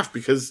behalf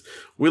because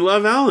we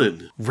love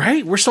Ellen.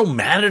 Right? We're so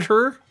mad at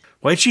her.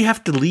 Why'd she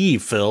have to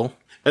leave, Phil?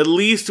 At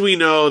least we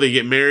know they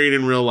get married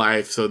in real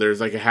life, so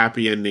there's like a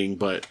happy ending.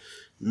 But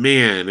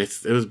man,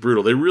 it was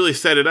brutal. They really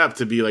set it up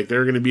to be like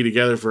they're going to be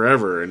together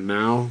forever, and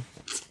now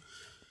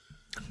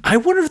I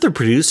wonder if the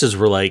producers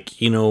were like,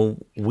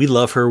 we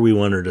love her, we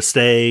want her to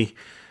stay,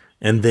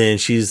 and then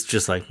she's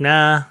just like,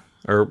 nah,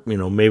 or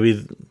maybe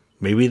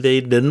they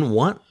didn't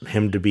want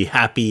him to be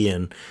happy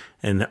and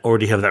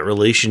already have that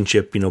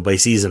relationship, by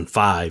season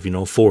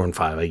 5, 4 and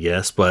 5, I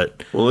guess.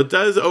 But well, it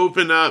does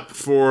open up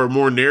for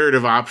more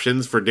narrative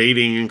options for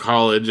dating in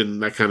college and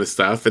that kind of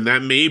stuff. And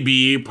that may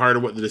be part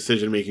of what the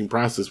decision-making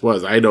process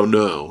was. I don't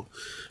know.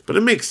 But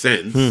it makes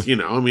sense,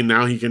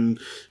 now he can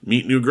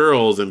meet new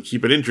girls and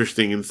keep it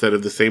interesting instead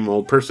of the same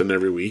old person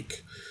every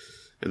week.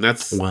 And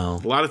that's a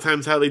lot of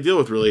times how they deal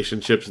with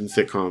relationships in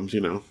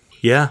sitcoms,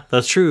 Yeah,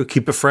 that's true.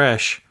 Keep it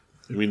fresh.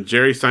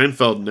 Jerry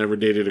Seinfeld never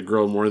dated a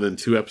girl more than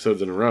 2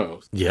 episodes in a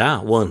row.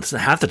 Yeah, well,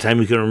 half the time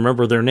you couldn't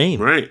remember their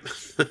name. Right.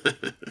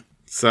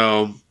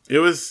 So,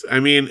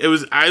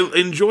 I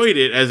enjoyed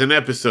it as an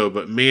episode,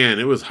 but man,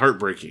 it was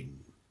heartbreaking.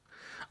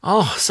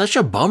 Oh, such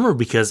a bummer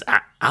because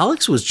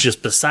Alex was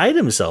just beside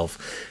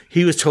himself.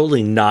 He was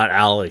totally not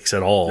Alex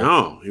at all.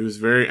 No, he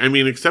was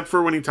except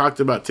for when he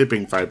talked about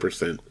tipping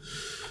 5%.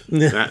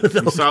 You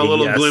saw a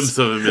little glimpse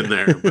of him in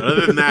there. But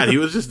other than that, he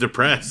was just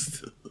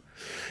depressed.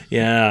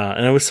 Yeah,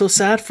 and I was so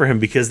sad for him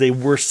because they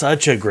were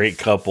such a great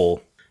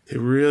couple. They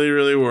really,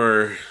 really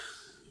were.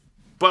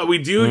 But we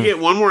do get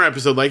one more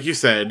episode, like you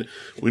said.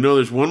 We know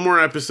there's one more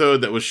episode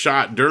that was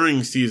shot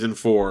during season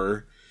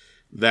 4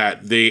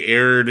 that they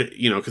aired,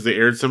 because they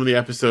aired some of the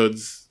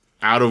episodes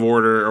out of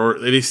order, or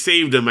they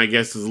saved them, I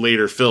guess, as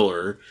later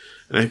filler.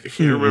 And I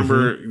can't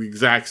remember the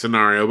exact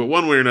scenario, but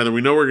one way or another,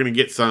 we know we're going to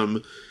get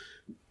some.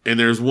 And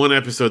there's one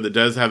episode that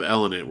does have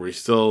Ellen in it, where he's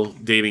still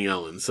dating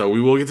Ellen. So we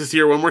will get to see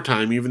her one more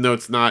time, even though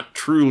it's not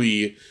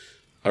truly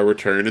a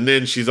return. And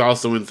then she's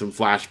also in some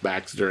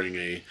flashbacks during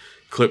a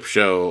clip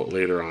show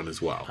later on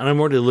as well. And I'm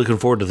already looking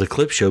forward to the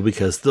clip show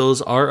because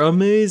those are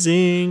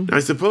amazing. I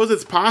suppose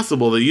it's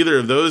possible that either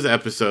of those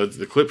episodes,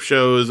 the clip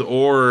shows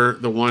or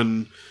the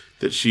one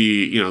that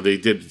they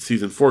did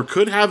season 4,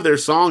 could have their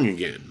song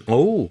again.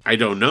 Oh. I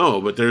don't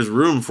know, but there's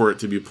room for it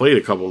to be played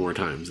a couple more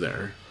times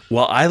there.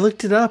 Well, I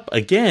looked it up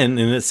again,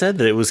 and it said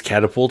that it was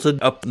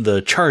catapulted up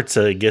the charts,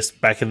 I guess,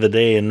 back in the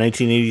day in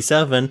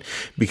 1987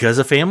 because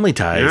of Family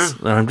Ties.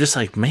 Yeah. And I'm just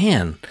like,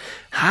 man,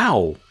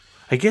 how?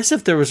 I guess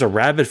if there was a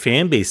rabid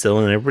fan base, though,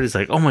 and everybody's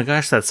like, oh my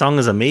gosh, that song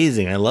is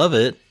amazing. I love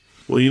it.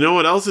 Well, you know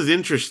what else is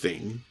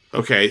interesting?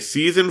 Okay,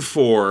 season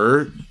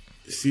 4,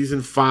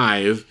 season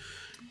 5,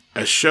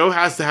 a show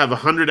has to have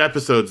 100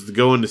 episodes to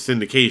go into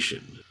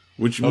syndication,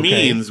 which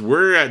means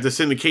we're at the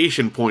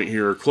syndication point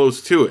here, or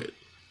close to it.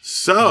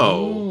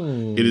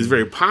 So, it is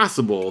very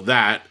possible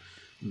that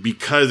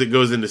because it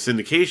goes into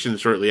syndication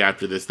shortly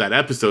after this, that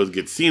episode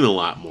gets seen a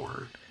lot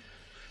more.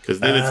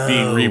 Because then it's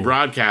being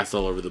rebroadcast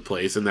all over the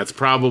place, and that's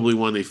probably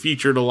one they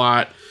featured a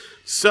lot.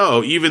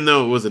 So, even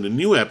though it wasn't a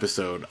new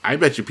episode, I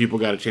bet you people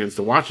got a chance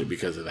to watch it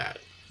because of that.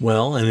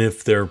 Well, and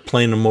if they're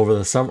playing them over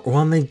the summer,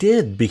 well, and they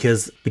did,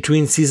 because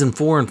between season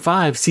 4 and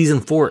 5, season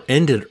 4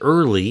 ended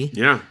early.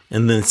 Yeah.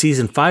 And then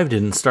season 5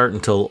 didn't start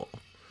until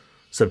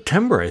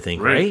September, I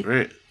think, right?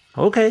 Right.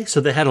 Okay, so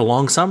they had a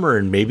long summer,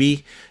 and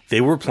maybe they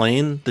were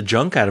playing the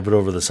junk out of it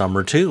over the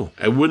summer, too.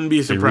 I wouldn't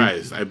be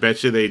surprised. I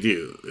bet you they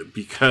do,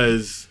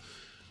 because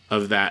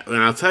of that. And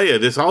I'll tell you,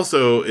 this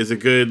also is a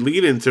good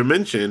lead-in to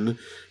mention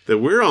that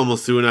we're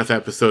almost through enough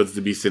episodes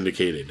to be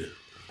syndicated.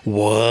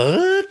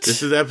 What?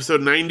 This is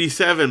episode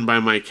 97 by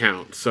my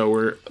count, so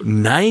we're...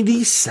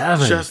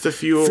 97? Just a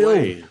few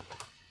away.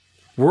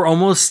 We're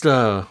almost,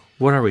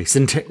 what are we,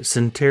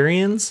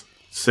 centurions?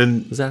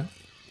 Is that...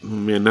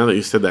 Man, now that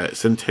you said that,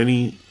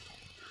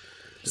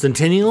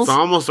 Centennials? It's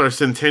almost our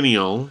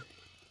centennial.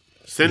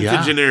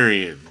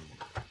 Centenarian.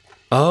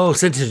 Oh,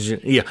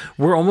 centigen. Yeah,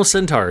 we're almost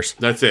centaurs.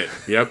 That's it.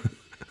 Yep.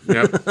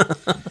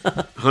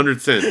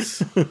 100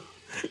 cents.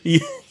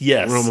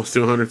 Yes. We're almost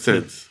to 100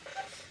 cents.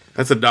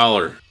 That's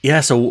 $1.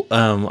 Yeah, so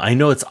I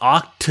know it's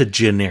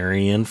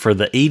octogenarian for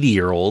the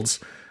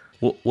 80-year-olds.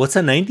 What's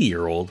a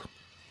 90-year-old?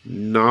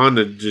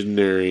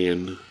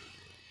 Nonagenarian.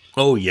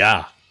 Oh,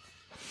 yeah.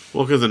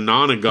 Well, because a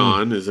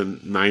nonagon is a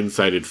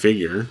 9-sided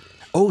figure.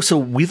 Oh, so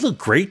we look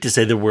great to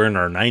say that we're in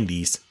our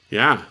 90s.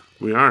 Yeah,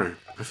 we are.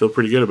 I feel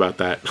pretty good about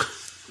that.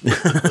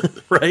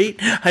 Right?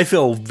 I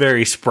feel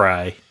very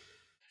spry.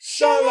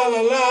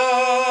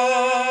 Sha-la-la-la.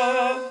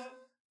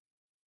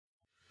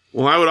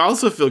 Well, I would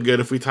also feel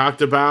good if we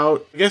talked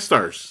about guest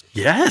stars.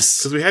 Yes.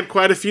 Because we had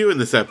quite a few in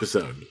this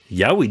episode.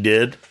 Yeah, we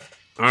did.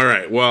 All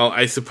right. Well,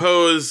 I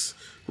suppose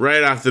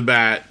right off the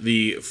bat,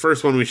 the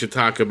first one we should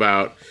talk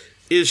about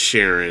is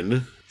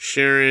Sharon.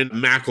 Sharon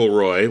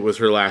McElroy was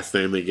her last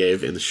name they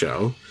gave in the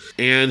show.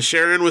 And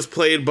Sharon was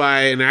played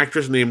by an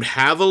actress named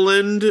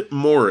Haviland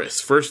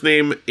Morris. First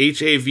name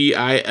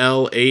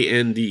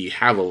Haviland.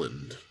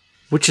 Haviland.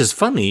 Which is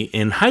funny,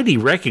 and Heidi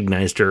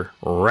recognized her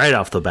right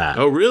off the bat.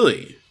 Oh,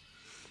 really?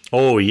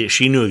 Oh, yeah,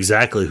 she knew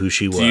exactly who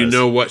she was. Do you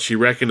know what she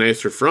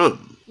recognized her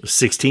from?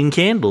 16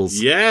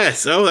 Candles.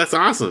 Yes. Oh, that's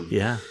awesome.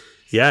 Yeah.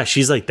 Yeah,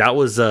 she's like, that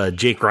was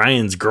Jake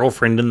Ryan's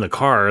girlfriend in the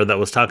car that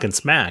was talking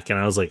smack. And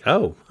I was like,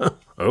 oh,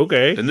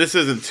 okay. And this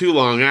isn't too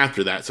long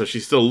after that, so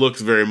she still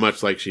looks very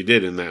much like she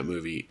did in that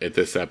movie at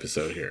this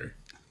episode here.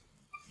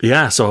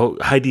 Yeah, so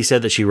Heidi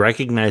said that she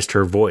recognized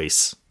her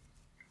voice.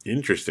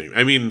 Interesting.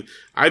 I mean,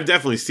 I've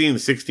definitely seen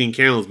 16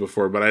 Candles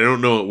before, but I don't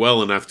know it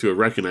well enough to have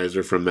recognized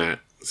her from that.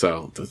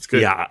 So that's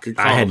good. Yeah, good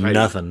call, I had Heidi.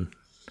 nothing.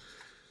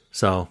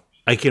 So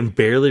I can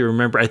barely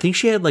remember. I think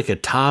she had like a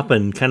top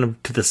and kind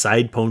of to the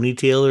side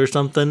ponytail or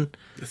something.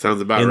 That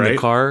sounds about in right. the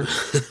car.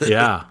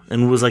 Yeah,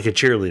 and was like a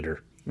cheerleader.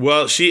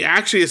 Well, she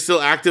actually is still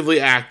actively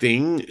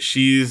acting.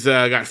 She's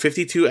got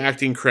 52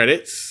 acting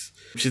credits.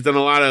 She's done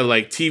a lot of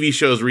like TV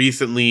shows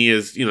recently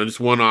as, just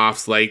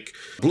one-offs like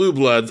Blue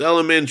Bloods,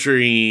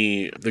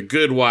 Elementary, The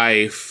Good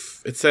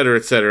Wife,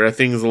 etc.,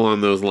 things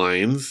along those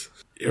lines.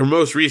 Her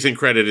most recent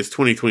credit is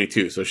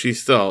 2022, so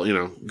she's still,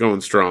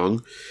 going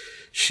strong.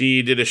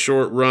 She did a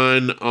short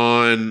run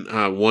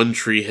on One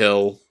Tree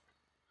Hill.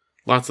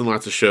 Lots and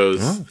lots of shows.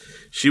 Oh.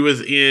 She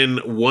was in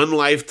One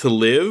Life to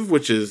Live,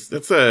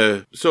 that's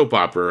a soap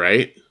opera,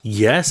 right?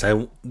 Yes,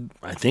 I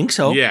think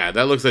so. Yeah,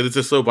 that looks like it's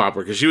a soap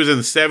opera because she was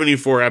in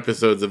 74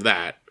 episodes of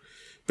that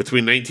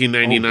between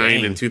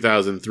 1999 and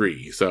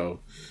 2003.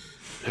 So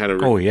had a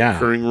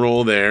recurring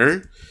role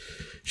there.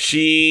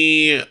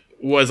 She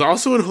was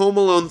also in Home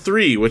Alone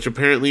 3, which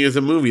apparently is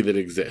a movie that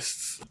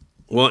exists.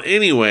 Well,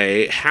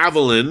 anyway,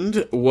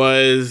 Haviland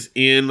was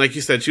in, like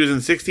you said, she was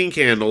in 16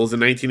 Candles in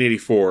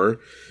 1984.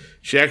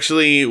 She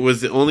actually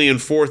was only in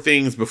 4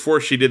 things before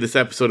she did this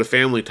episode of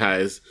Family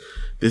Ties.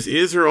 This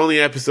is her only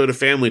episode of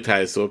Family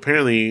Ties, so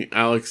apparently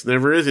Alex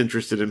never is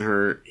interested in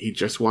her. He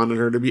just wanted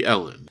her to be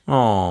Ellen.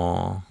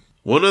 Aww.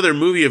 One other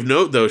movie of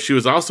note, though, she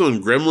was also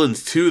in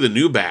Gremlins 2, The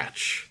New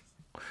Batch.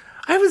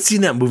 I haven't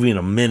seen that movie in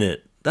a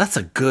minute. That's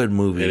a good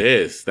movie. It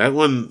is. That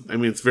one, I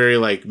mean, it's very,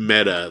 like,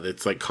 meta.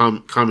 It's, like,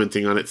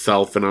 commenting on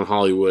itself and on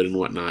Hollywood and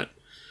whatnot.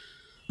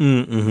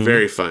 Mm-hmm.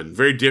 Very fun.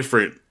 Very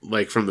different,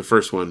 like, from the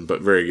first one,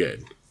 but very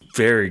good.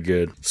 Very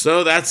good.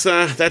 So that's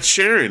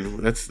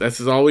Sharon.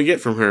 That's all we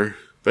get from her.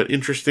 But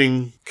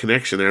interesting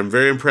connection there. I'm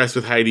very impressed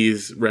with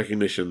Heidi's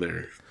recognition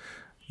there.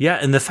 Yeah,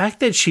 and the fact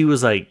that she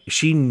was like,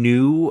 she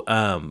knew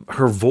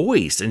her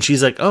voice, and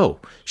she's like, oh,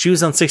 she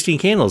was on 16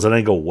 Candles. And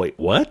I go, wait,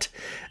 what?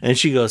 And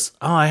she goes,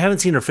 oh, I haven't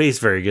seen her face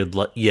very good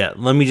yet.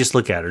 Let me just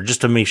look at her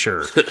just to make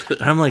sure.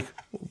 And I'm like,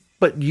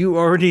 but you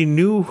already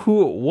knew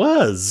who it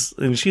was.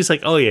 And she's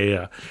like, oh,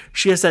 yeah.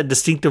 She has that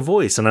distinctive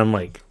voice. And I'm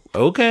like,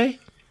 okay.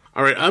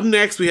 All right, up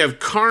next we have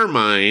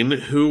Carmine,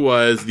 who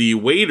was the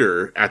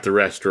waiter at the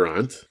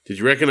restaurant. Did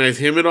you recognize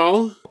him at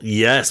all?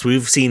 Yes,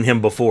 we've seen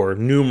him before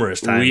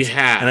numerous times. We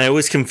have. And I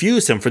always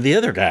confused him for the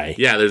other guy.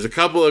 Yeah, there's a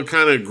couple of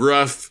kind of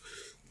gruff,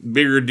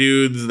 bigger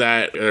dudes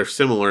that are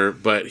similar,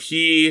 but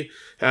he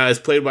is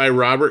played by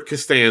Robert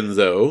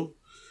Costanzo,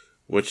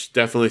 which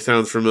definitely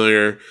sounds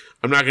familiar.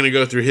 I'm not going to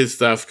go through his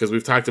stuff because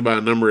we've talked about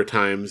it a number of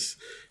times.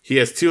 He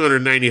has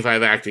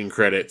 295 acting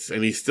credits,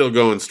 and he's still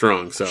going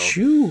strong. So.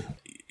 Shoo.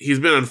 He's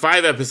been on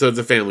 5 episodes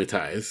of Family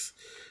Ties.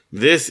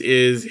 This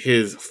is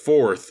his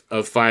 4th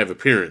of 5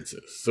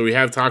 appearances. So we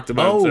have talked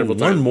about him several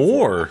times. One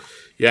more. Before.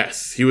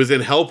 Yes. He was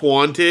in Help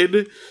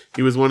Wanted.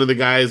 He was one of the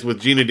guys with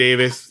Gina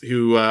Davis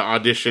who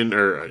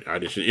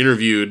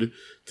interviewed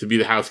to be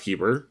the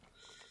housekeeper.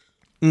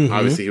 Mm-hmm.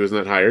 Obviously, he was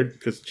not hired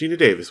because Gina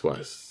Davis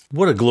was.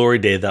 What a glory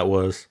day that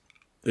was.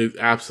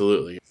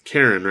 Absolutely.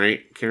 Karen, right?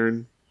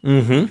 Karen?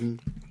 Mm-hmm.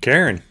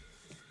 Karen.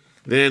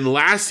 Then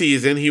last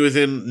season, he was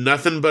in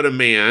Nothing But a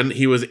Man.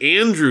 He was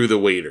Andrew the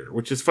waiter,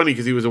 which is funny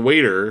because he was a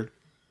waiter,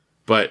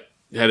 but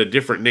had a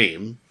different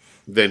name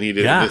than he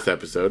did in this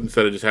episode.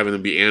 Instead of just having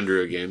him be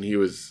Andrew again,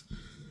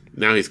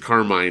 now he's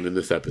Carmine in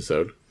this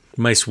episode.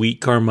 My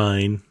sweet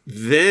Carmine.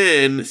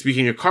 Then,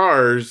 speaking of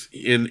cars,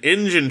 in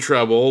Engine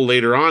Trouble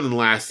later on in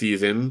last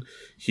season,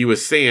 he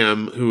was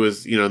Sam, who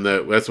was,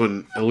 that's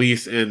when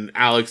Elise and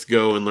Alex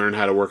go and learn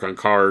how to work on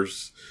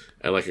cars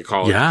at like a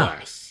college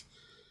class.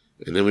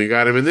 And then we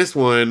got him in this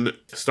one,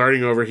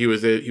 starting over, he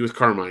was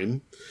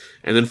Carmine.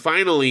 And then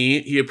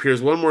finally, he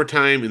appears one more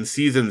time in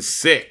season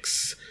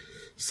 6.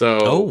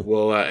 So,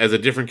 we'll, as a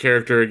different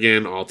character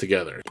again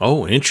altogether.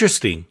 Oh,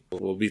 interesting.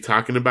 We'll be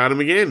talking about him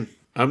again.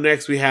 Up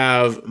next, we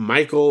have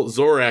Michael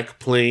Zorek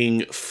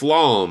playing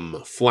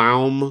Flaum.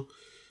 Do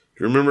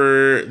you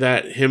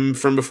remember him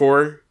from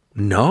before?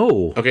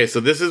 No. Okay, so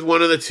this is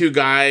one of the two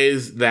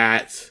guys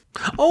that...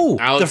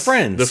 Oh, the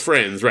Friends. The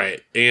Friends, right.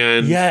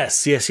 And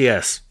yes.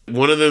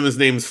 One of them is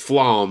named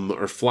Flaum,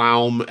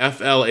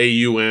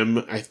 F-L-A-U-M.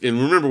 And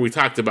remember, we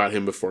talked about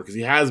him before, because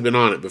he has been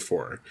on it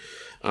before.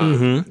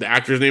 The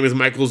actor's name is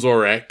Michael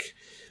Zorek,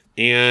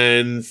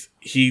 and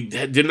he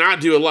did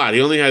not do a lot. He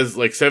only has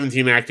like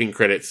 17 acting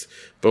credits,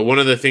 but one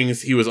of the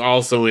things he was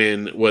also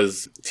in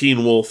was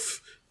Teen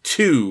Wolf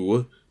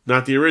 2,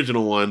 not the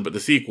original one, but the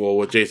sequel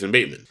with Jason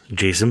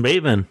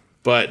Bateman.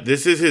 But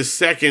this is his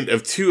second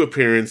of 2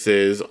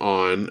 appearances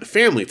on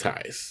Family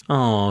Ties.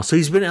 Oh, so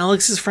he's been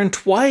Alex's friend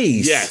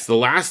twice. Yes, the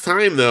last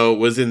time, though,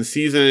 was in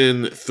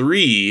season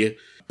 3,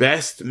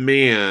 Best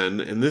Man,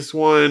 and this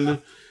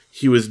one...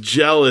 He was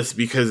jealous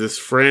because his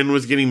friend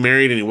was getting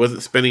married and he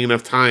wasn't spending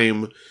enough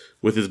time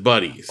with his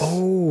buddies.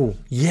 Oh,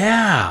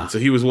 yeah. So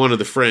he was one of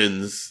the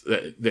friends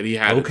that he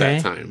had at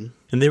that time.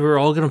 And they were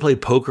all going to play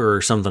poker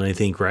or something, I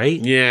think, right?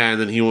 Yeah,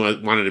 and then he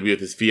wanted to be with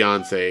his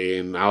fiance,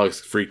 and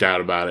Alex freaked out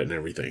about it and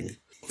everything.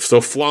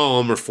 So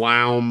Flaum,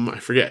 I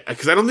forget.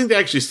 Because I don't think they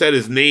actually said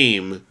his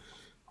name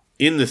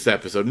in this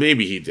episode.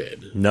 Maybe he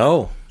did.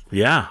 No.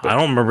 Yeah, I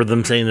don't remember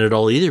them saying it at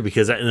all either,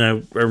 because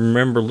I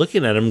remember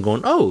looking at him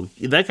going, oh,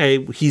 that guy,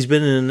 he's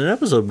been in an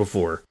episode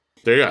before.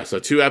 There you go. So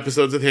 2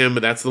 episodes with him,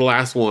 but that's the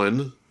last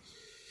one.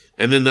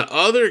 And then the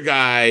other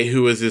guy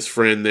who was his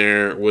friend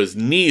there was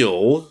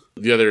Neil,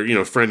 the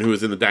other, friend who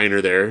was in the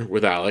diner there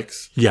with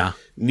Alex. Yeah.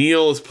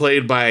 Neil is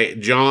played by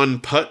John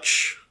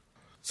Putch.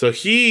 So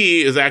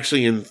he is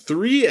actually in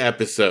 3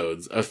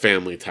 episodes of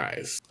Family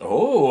Ties.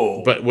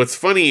 Oh. But what's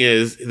funny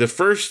is the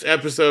first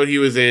episode he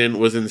was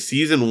in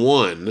season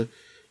 1,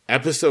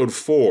 episode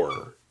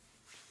 4.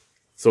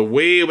 So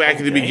way back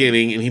at the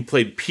beginning, and he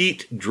played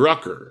Pete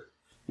Drucker,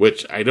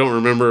 which I don't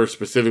remember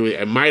specifically.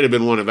 It might have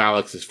been one of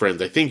Alex's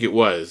friends. I think it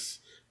was,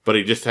 but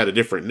he just had a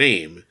different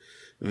name.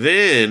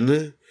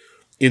 Then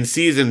in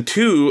season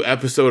 2,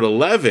 episode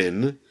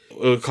 11...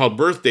 called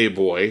Birthday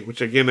Boy,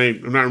 which again,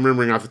 I'm not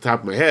remembering off the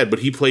top of my head, but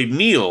he played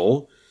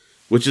Neil,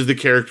 which is the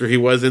character he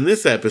was in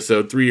this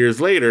episode 3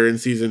 years later in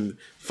season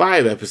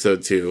 5,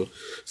 episode 2.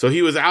 So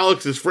he was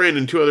Alex's friend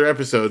in 2 other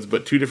episodes,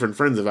 but 2 different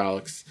friends of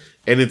Alex.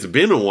 And it's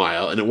been a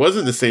while, and it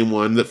wasn't the same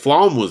one that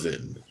Flaum was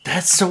in.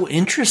 That's so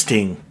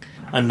interesting.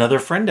 Another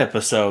friend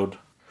episode.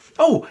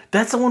 Oh,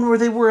 that's the one where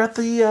they were at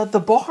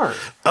the bar.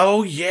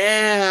 Oh,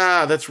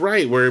 yeah, that's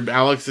right, where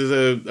Alex is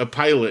a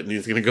pilot and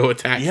he's going to go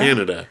attack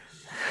Canada.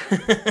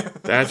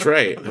 That's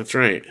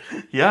right.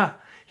 Yeah.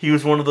 He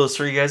was one of those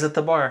 3 guys at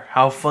the bar.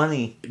 How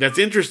funny. That's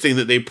interesting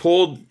that they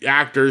pulled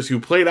actors who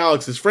played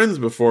Alex's friends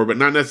before, but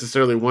not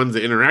necessarily ones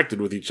that interacted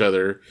with each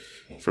other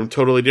from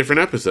totally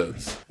different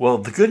episodes. Well,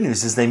 the good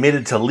news is they made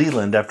it to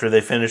Leland after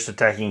they finished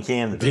attacking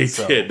Canada. They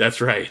did.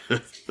 That's right.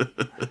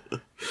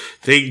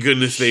 Thank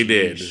goodness they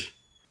did.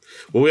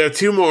 Well, we have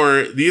 2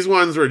 more. These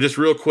ones were just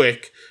real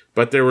quick,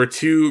 but there were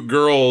 2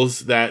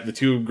 girls the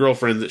 2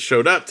 girlfriends that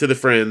showed up to the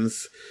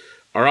Friends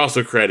are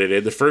also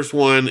credited. The first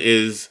one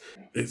is,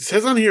 it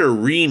says on here,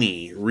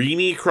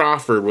 Reenie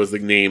Crawford was the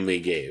name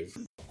they gave.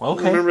 Okay. I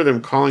don't remember them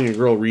calling a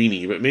girl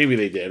Reenie, but maybe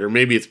they did, or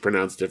maybe it's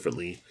pronounced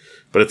differently.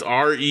 But it's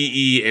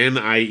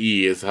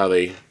Reenie is how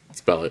they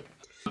spell it.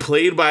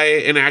 Played by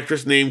an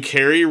actress named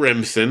Carrie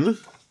Remsen.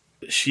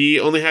 She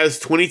only has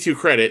 22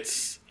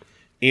 credits,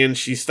 and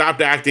she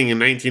stopped acting in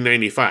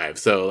 1995,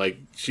 so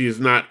she is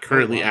not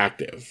currently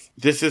active.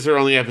 This is her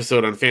only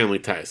episode on Family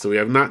Ties, so we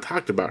have not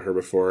talked about her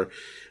before.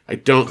 I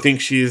don't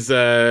think she's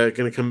going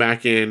to come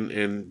back in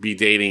and be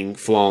dating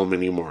Flaum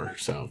anymore.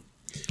 So,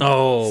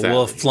 sadly.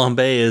 Well, if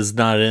Flambe is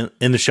not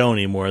in the show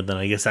anymore, then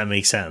I guess that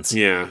makes sense.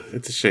 Yeah,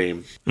 it's a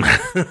shame.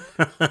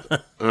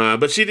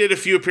 But she did a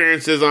few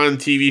appearances on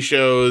TV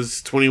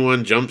shows,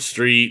 21 Jump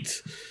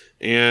Street,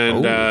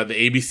 and the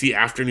ABC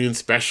Afternoon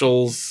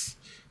Specials.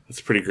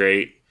 That's pretty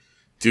great.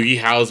 Doogie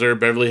Howser,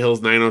 Beverly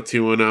Hills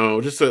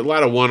 90210. Just a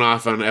lot of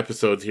one-off on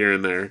episodes here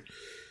and there.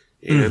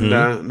 And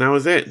that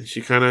was it.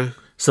 She kind of...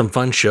 Some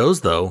fun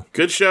shows, though.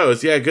 Good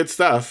shows. Yeah, good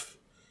stuff.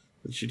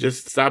 And she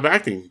just stopped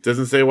acting.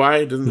 Doesn't say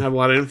why. Doesn't have a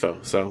lot of info.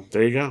 So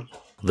there you go.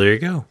 There you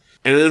go.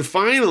 And then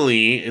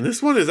finally, and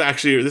this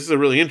is a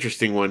really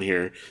interesting one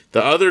here.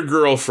 The other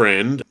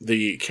girlfriend,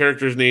 the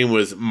character's name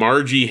was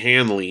Margie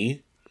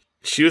Hanley.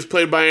 She was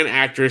played by an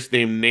actress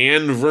named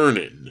Nan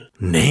Vernon.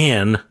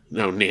 Nan?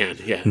 No, Nan,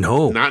 yeah.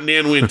 No. Not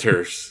Nan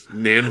Winters.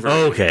 Nan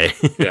Vernon. Okay.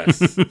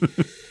 Yes.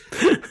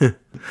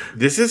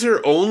 This is her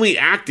only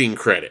acting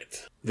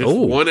credit. this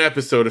one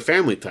episode of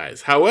Family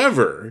Ties.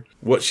 However,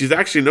 what she's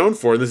actually known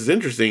for, and this is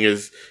interesting,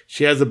 is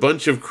she has a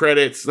bunch of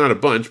credits, not a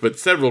bunch, but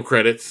several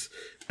credits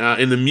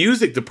in the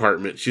music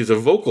department. She's a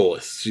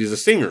vocalist. She's a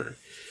singer.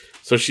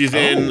 So she's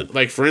in,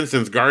 like, for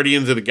instance,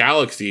 Guardians of the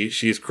Galaxy.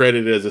 She's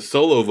credited as a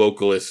solo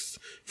vocalist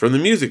from the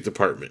music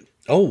department.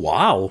 Oh,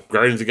 wow.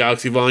 Guardians of the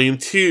Galaxy Volume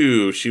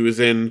 2. She was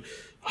in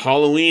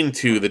Halloween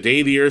 2, The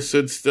Day the Earth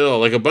Stood Still.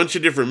 Like, a bunch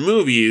of different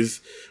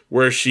movies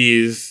where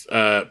she's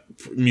a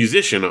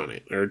musician on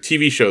it, or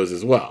TV shows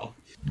as well.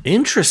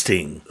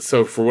 Interesting.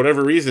 So for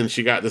whatever reason,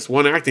 she got this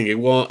one acting gig.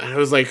 Well, I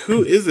was like,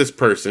 who is this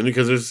person?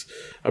 Because there's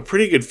a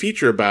pretty good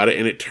feature about it.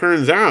 And it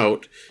turns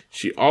out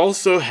she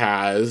also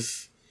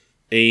has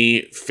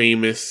a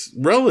famous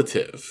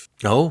relative.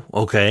 Oh,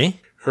 okay.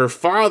 Her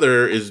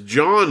father is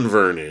John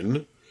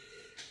Vernon,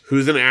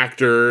 who's an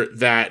actor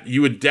that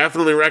you would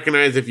definitely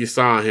recognize if you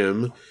saw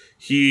him.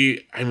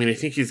 I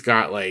think he's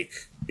got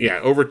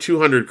over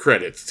 200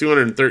 credits,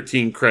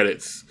 213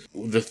 credits.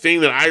 The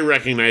thing that I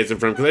recognize him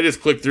from, because I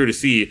just clicked through to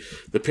see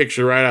the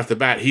picture right off the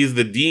bat, he's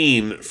the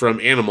dean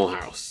from Animal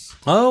House.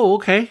 Oh,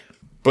 okay.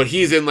 But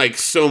he's in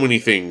so many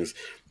things.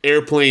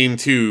 Airplane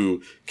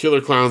 2,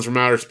 Killer Clowns from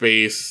Outer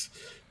Space,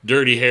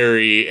 Dirty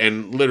Harry,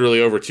 and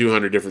literally over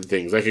 200 different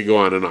things. I could go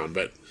on and on,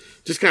 but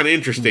just kind of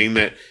interesting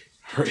that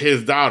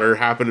his daughter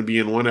happened to be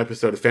in one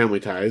episode of Family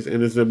Ties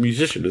and is a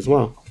musician as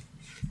well.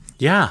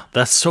 Yeah,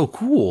 that's so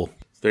cool.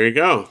 There you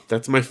go.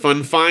 That's my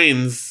fun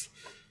finds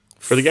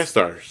for the guest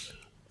stars.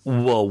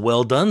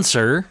 Well done,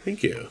 sir.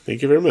 Thank you.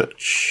 Thank you very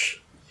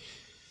much.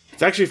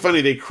 It's actually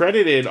funny. They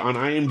credited on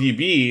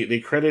IMDb,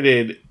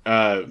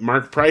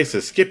 Mark Price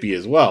as Skippy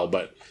as well,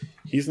 but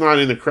he's not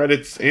in the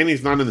credits and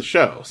he's not in the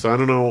show. So I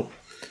don't know.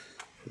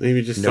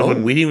 Maybe just we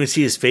didn't even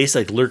see his face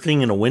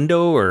lurking in a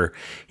window, or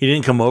he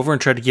didn't come over and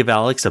try to give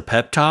Alex a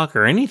pep talk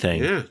or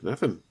anything. Yeah,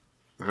 nothing.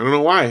 I don't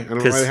know why. I don't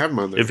know why they have him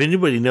on there. If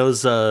anybody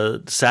knows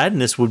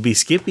Sadness, would be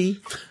Skippy.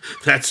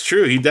 That's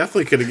true. He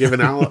definitely could have given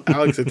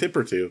Alex a tip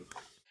or two.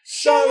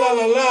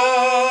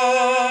 Sha-la-la-la.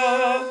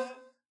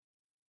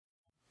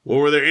 Well,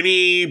 were there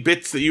any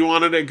bits that you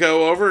wanted to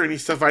go over? Any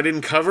stuff I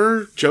didn't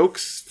cover?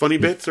 Jokes, funny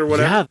bits, or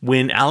whatever? Yeah,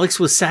 when Alex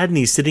was sad and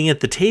he's sitting at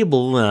the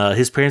table,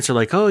 his parents are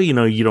like, oh, you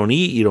don't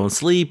eat, you don't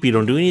sleep, you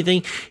don't do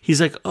anything. He's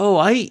like, oh,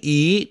 I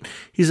eat.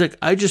 He's like,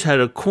 I just had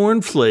a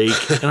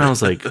cornflake. And I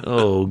was like,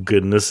 oh,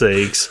 goodness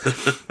sakes.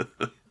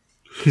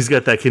 He's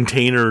got that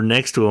container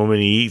next to him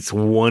and he eats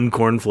one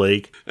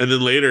cornflake. And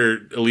then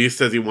later, Elise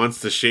says he wants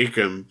to shake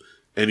him.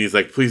 And he's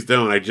like, please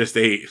don't, I just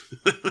ate.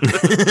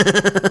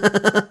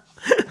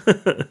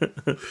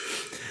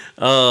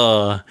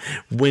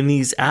 When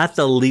he's at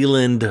the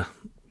Leland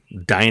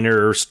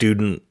Diner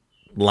Student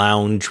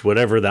Lounge,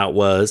 whatever that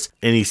was,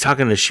 and he's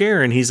talking to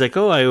Sharon, he's like,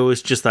 oh, I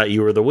always just thought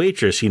you were the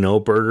waitress,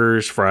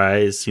 burgers,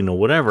 fries,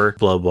 whatever,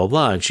 blah, blah,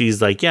 blah. And she's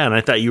like, yeah, and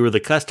I thought you were the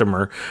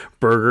customer.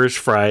 Burgers,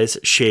 fries,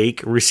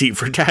 shake, receipt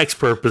for tax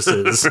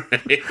purposes.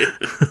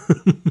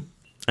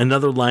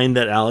 Another line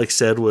that Alex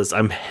said was,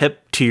 I'm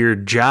hep to your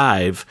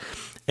jive.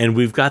 And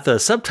we've got the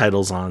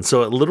subtitles on.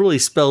 So it literally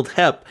spelled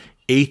hep,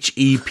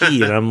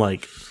 H-E-P. And I'm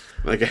like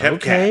a hep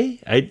okay.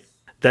 cat.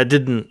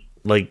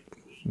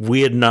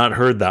 We had not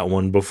heard that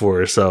one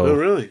before. So oh,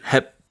 really?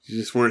 Hep. You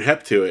just weren't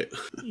hep to it.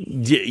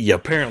 Yeah,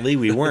 apparently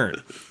we weren't.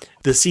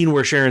 The scene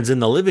where Sharon's in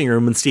the living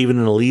room and Steven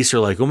and Elise are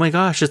like, oh my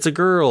gosh, it's a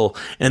girl.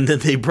 And then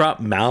they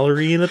brought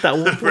Mallory in at that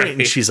one point. Right.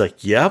 And she's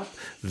like, yep,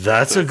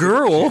 that's a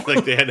girl.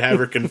 Like they had to have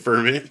her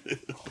confirm it.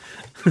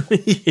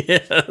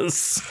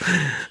 Yes.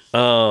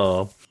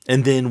 Oh.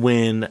 And then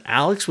when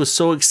Alex was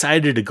so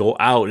excited to go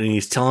out and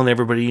he's telling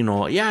everybody,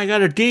 yeah, I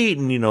got a date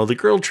and, the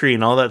girl tree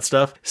and all that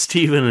stuff,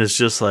 Steven is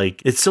just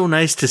like, it's so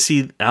nice to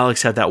see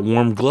Alex have that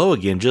warm glow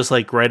again, just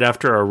like right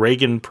after our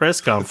Reagan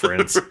press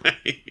conference.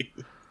 Right.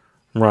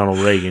 Ronald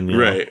Reagan,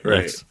 right.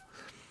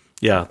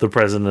 Yeah, the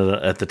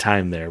president at the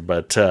time there.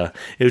 But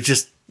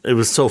it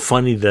was so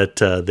funny that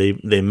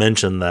they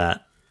mentioned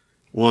that.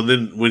 Well, and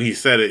then when he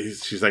said it,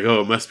 she's like, oh,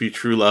 it must be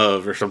true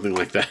love or something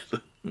like that.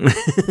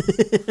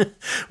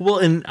 Well,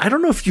 and I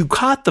don't know if you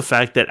caught the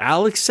fact that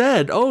Alex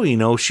said,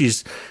 oh,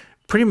 she's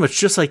pretty much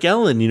just like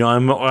Ellen,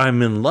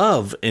 I'm in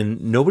love.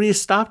 And nobody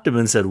has stopped him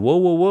and said,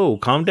 whoa,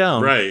 calm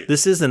down. Right.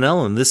 This isn't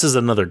Ellen. This is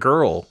another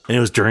girl. And it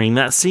was during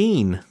that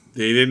scene.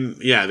 They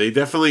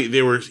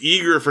were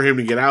eager for him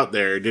to get out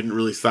there. Didn't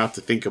really stop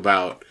to think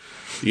about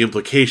the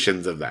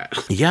implications of that.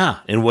 Yeah,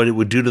 and what it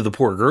would do to the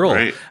poor girl.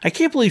 Right. I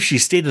can't believe she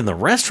stayed in the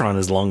restaurant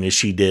as long as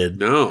she did.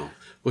 No.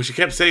 Well, she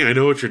kept saying, I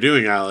know what you're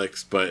doing,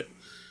 Alex, but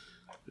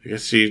I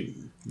guess she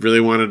really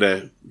wanted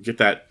to get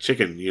that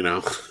chicken,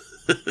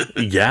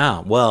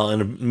 Yeah, well,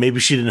 and maybe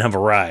she didn't have a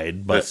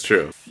ride. But that's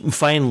true.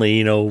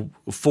 Finally,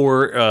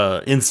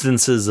 4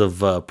 instances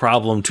of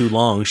problem too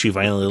long, she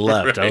finally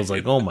left. Right. I was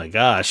like, oh my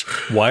gosh,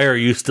 why are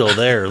you still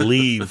there?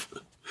 Leave.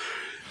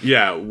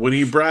 Yeah, when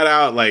he brought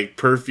out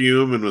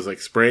perfume and was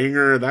spraying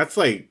her, that's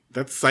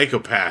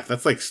psychopath.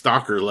 That's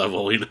stalker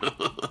level,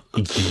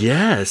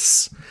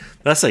 Yes.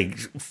 That's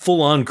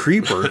full on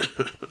creeper.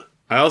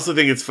 I also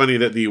think it's funny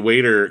that the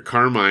waiter,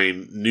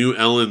 Carmine, knew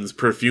Ellen's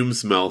perfume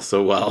smell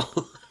so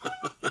well.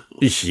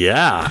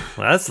 Yeah,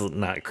 that's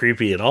not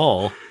creepy at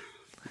all.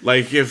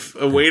 Like if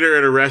a waiter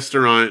at a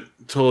restaurant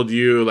told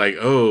you like,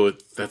 "Oh,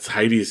 that's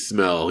Heidi's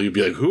smell," you'd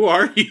be like, "Who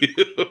are you?"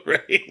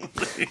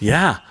 Right?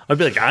 Yeah, I'd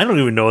be like, I don't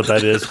even know what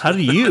that is. How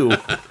do you?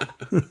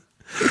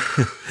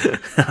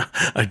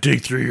 I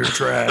dig through your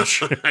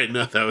trash. I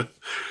know that.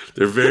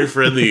 They're very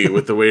friendly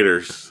with the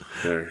waiters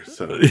there.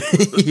 So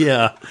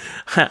Yeah,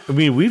 I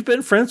mean, we've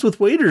been friends with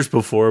waiters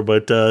before,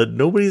 but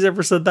nobody's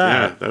ever said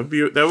yeah,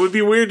 that. that would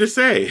be weird to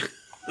say.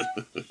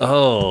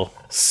 Oh,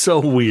 so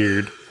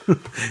weird.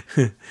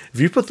 If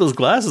you put those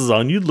glasses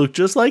on, you'd look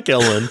just like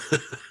Ellen.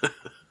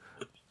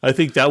 I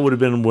think that would have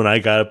been when I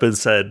got up and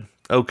said,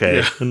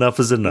 "Okay, enough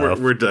is enough."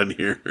 We're done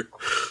here.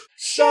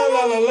 Sha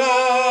la la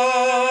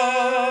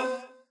la.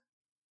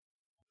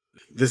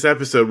 This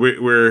episode,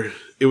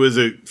 it was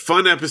a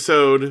fun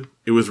episode.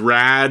 It was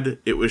rad.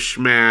 It was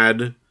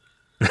schmad.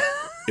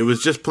 It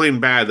was just plain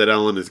bad that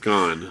Ellen is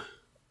gone.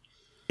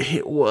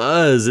 It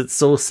was. It's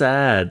so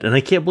sad. And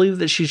I can't believe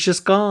that she's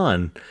just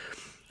gone.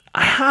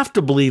 I have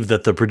to believe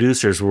that the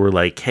producers were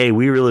like, hey,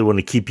 we really want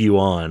to keep you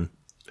on.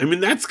 I mean,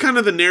 that's kind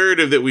of the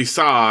narrative that we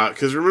saw.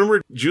 Because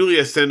remember,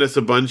 Julia sent us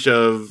a bunch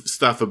of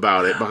stuff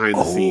about it behind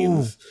the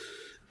scenes.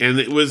 And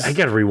it was... I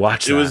got to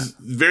rewatch that. It was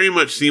very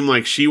much seemed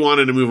like she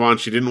wanted to move on.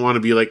 She didn't want to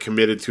be like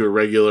committed to a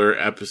regular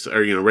episode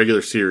or,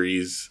 regular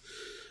series.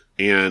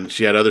 And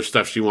she had other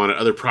stuff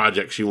other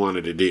projects she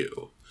wanted to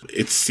do.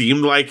 It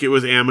seemed like it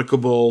was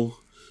amicable.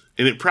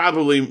 And it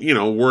probably,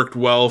 worked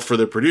well for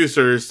the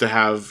producers to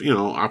have,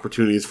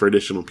 opportunities for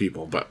additional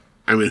people. But,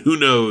 I mean, who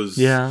knows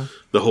the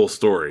whole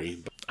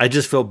story. I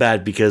just felt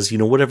bad because,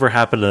 whatever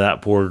happened to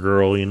that poor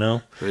girl, I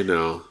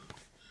know.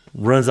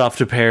 Runs off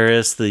to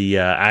Paris. The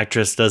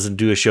actress doesn't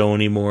do a show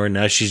anymore.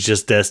 Now she's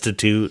just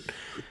destitute,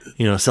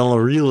 selling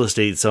real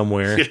estate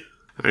somewhere.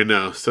 I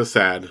know. So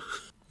sad.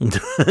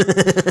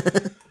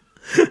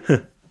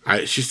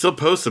 She still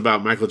posts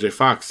about Michael J.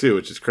 Fox, too,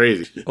 which is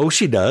crazy. Oh,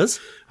 she does?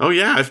 Oh,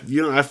 yeah.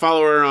 I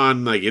follow her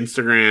on, like,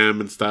 Instagram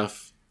and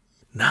stuff.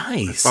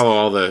 Nice. I follow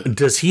all the...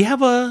 Does he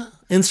have a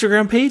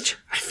Instagram page?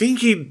 I think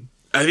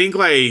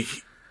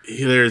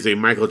there's a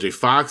Michael J.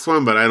 Fox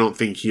one, but I don't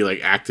think he, like,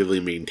 actively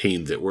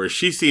maintains it, whereas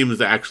she seems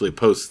to actually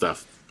post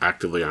stuff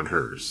actively on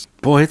hers.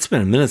 Boy, it's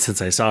been a minute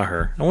since I saw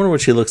her. I wonder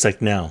what she looks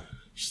like now.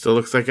 She still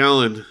looks like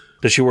Ellen.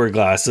 Does she wear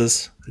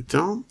glasses? I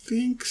don't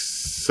think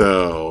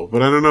so,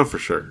 but I don't know for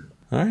sure.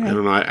 All right. I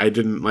don't know. I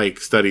didn't, like,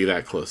 study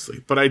that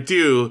closely. But I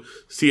do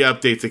see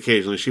updates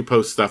occasionally. She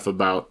posts stuff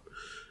about,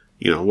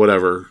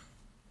 whatever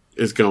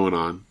is going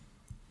on.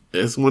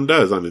 As one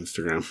does on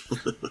Instagram.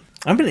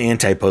 I'm an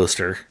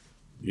anti-poster.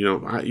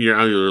 You're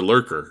a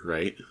lurker,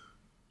 right?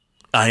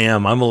 I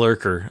am. I'm a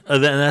lurker.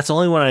 And that's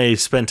only when I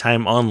spend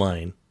time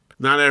online.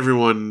 Not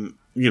everyone,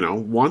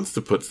 wants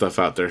to put stuff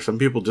out there. Some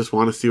people just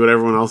want to see what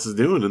everyone else is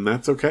doing, and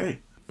that's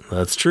okay.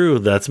 That's true.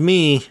 That's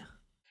me.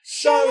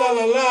 Sha la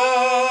la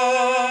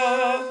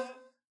la.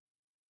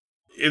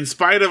 In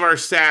spite of our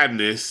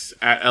sadness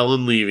at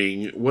Ellen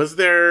leaving, was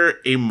there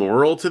a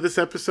moral to this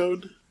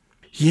episode?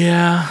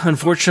 Yeah,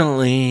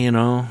 unfortunately,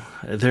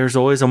 there's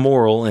always a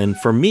moral. And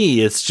for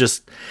me, it's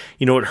just,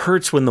 it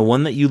hurts when the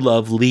one that you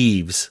love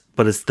leaves,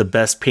 but it's the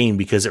best pain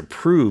because it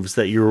proves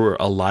that you were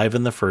alive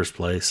in the first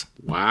place.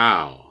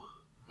 Wow.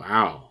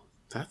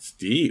 That's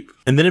deep.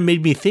 And then it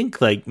made me think,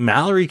 like,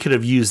 Mallory could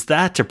have used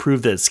that to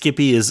prove that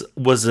Skippy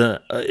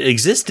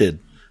existed.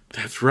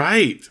 That's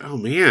right. Oh,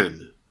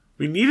 man.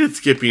 We needed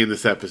Skippy in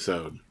this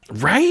episode.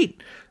 Right?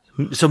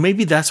 So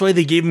maybe that's why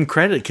they gave him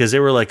credit, because they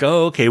were like,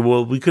 oh, okay,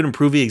 well, we couldn't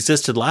prove he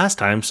existed last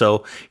time,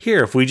 so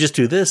here, if we just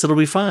do this, it'll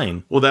be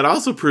fine. Well, that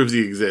also proves he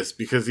exists,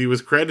 because he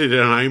was credited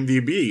on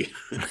IMDb.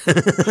 If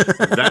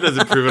that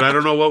doesn't prove it, I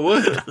don't know what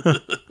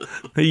would.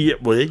 Yeah,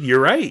 well,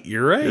 you're right.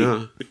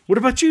 Yeah. What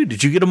about you?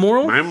 Did you get a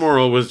moral? My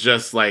moral was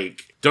just,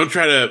 like, don't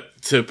try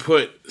to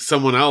put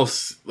someone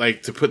else,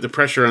 like, to put the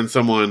pressure on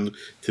someone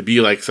to be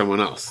like someone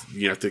else.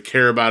 You have to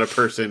care about a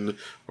person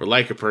or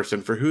like a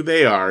person for who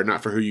they are,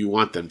 not for who you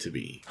want them to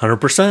be.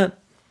 100%.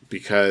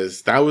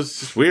 Because that was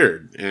just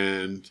weird.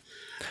 And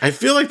I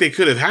feel like they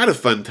could have had a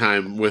fun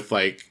time with,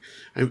 like,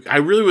 I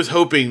really was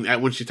hoping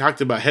that when she talked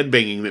about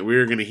headbanging that we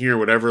were going to hear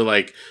whatever,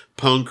 like,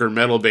 punk or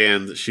metal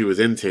band that she was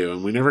into.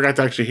 And we never got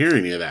to actually hear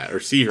any of that or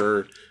see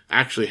her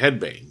actually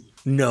headbang.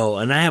 No,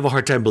 and I have a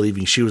hard time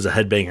believing she was a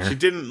headbanger. She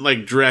didn't,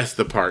 like, dress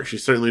the part. She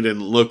certainly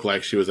didn't look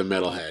like she was a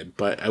metalhead.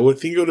 But I would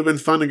think it would have been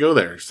fun to go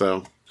there,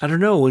 so... I don't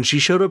know. When she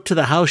showed up to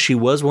the house, she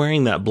was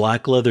wearing that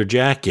black leather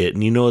jacket.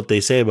 And you know what they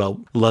say about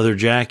leather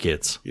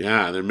jackets.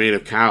 Yeah, they're made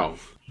of cow.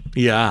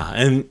 Yeah,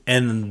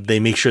 and they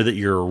make sure that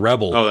you're a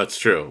rebel. Oh, that's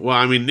true. Well,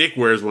 I mean, Nick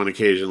wears one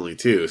occasionally,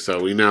 too.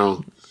 So we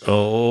know.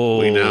 Oh,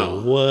 we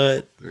know.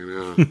 What? I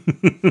know.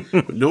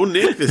 No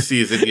Nick this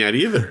season yet,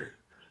 either.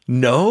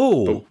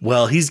 No.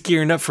 Well, he's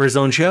gearing up for his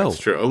own show.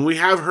 That's true. And we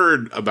have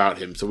heard about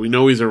him, so we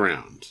know he's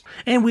around.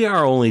 And we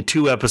are only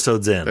 2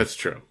 episodes in. That's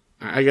true.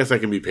 I guess I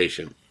can be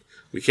patient.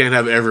 We can't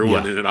have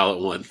everyone in it all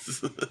at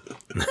once.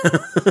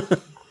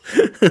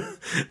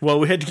 Well,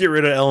 we had to get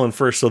rid of Ellen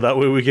first, so that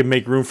way we can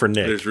make room for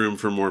Nick. There's room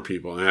for more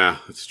people. Yeah,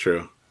 that's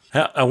true.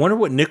 I wonder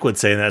what Nick would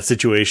say in that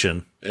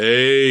situation.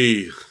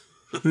 Hey.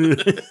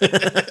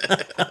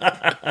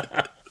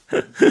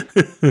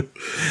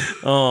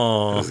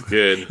 Oh, that's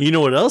good. You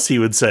know what else he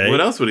would say?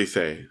 What else would he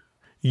say?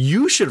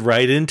 You should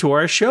write into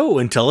our show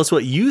and tell us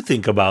what you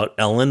think about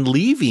Ellen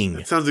leaving.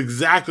 That sounds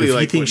exactly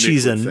like what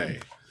Nick would say.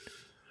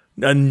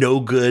 A no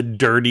good,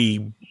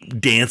 dirty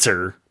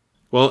dancer.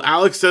 Well,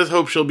 Alex does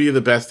hope she'll be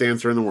the best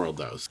dancer in the world,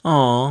 though.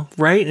 Aw,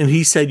 right? And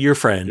he said your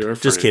friend. You're a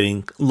friend. Just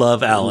kidding.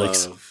 Love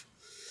Alex. Love.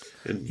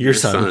 And your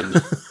son.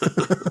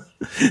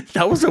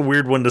 That was a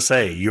weird one to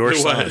say. Your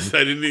son. Was.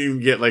 I didn't even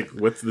get, like,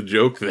 what's the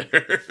joke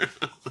there?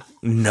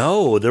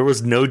 No, there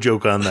was no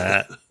joke on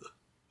that.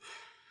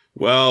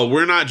 Well,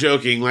 we're not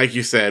joking, like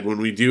you said, when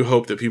we do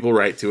hope that people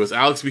write to us.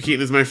 Alex B.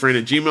 Keaton is my friend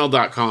at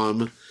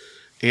gmail.com.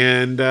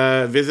 And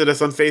visit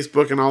us on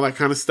Facebook and all that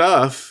kind of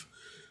stuff.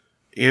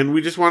 And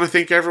we just want to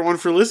thank everyone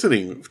for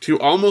listening to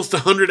almost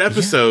 100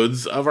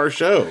 episodes of our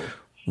show.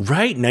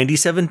 Right,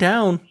 97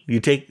 down.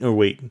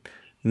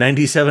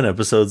 97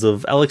 episodes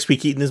of Alex B.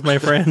 Keaton is my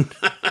friend.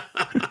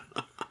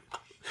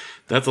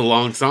 That's a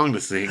long song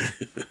to sing.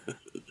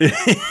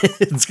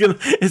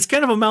 It's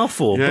kind of a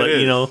mouthful, yeah, but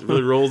it it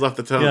really rolls off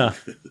the tongue. Yeah.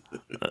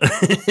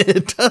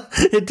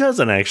 It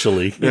doesn't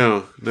actually.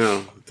 No,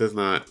 it does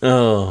not.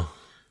 Oh.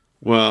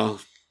 Well,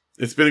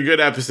 it's been a good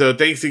episode.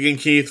 Thanks again,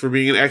 Keith, for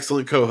being an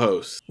excellent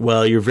co-host.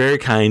 Well, you're very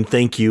kind.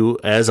 Thank you,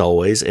 as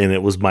always, and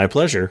it was my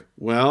pleasure.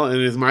 Well, and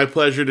it is my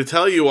pleasure to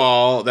tell you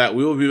all that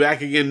we will be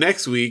back again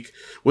next week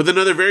with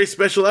another very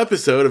special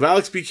episode of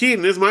Alex B.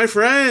 Keaton is my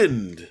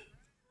friend.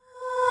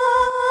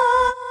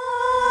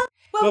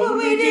 What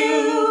would we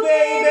do,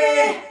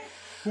 baby,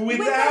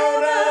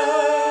 without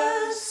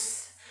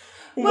us?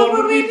 What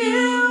would we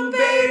do,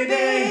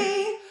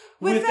 baby,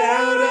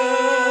 without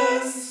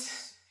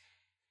us?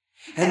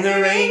 And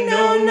there ain't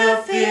no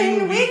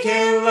nothing we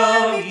can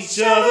love each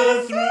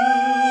other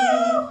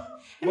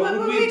through. What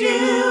would we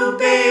do,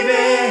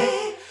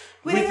 baby,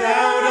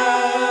 without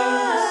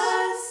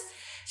us?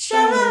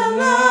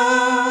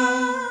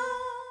 Sha-la-la.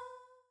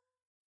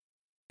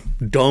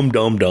 Dum,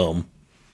 dum, dum.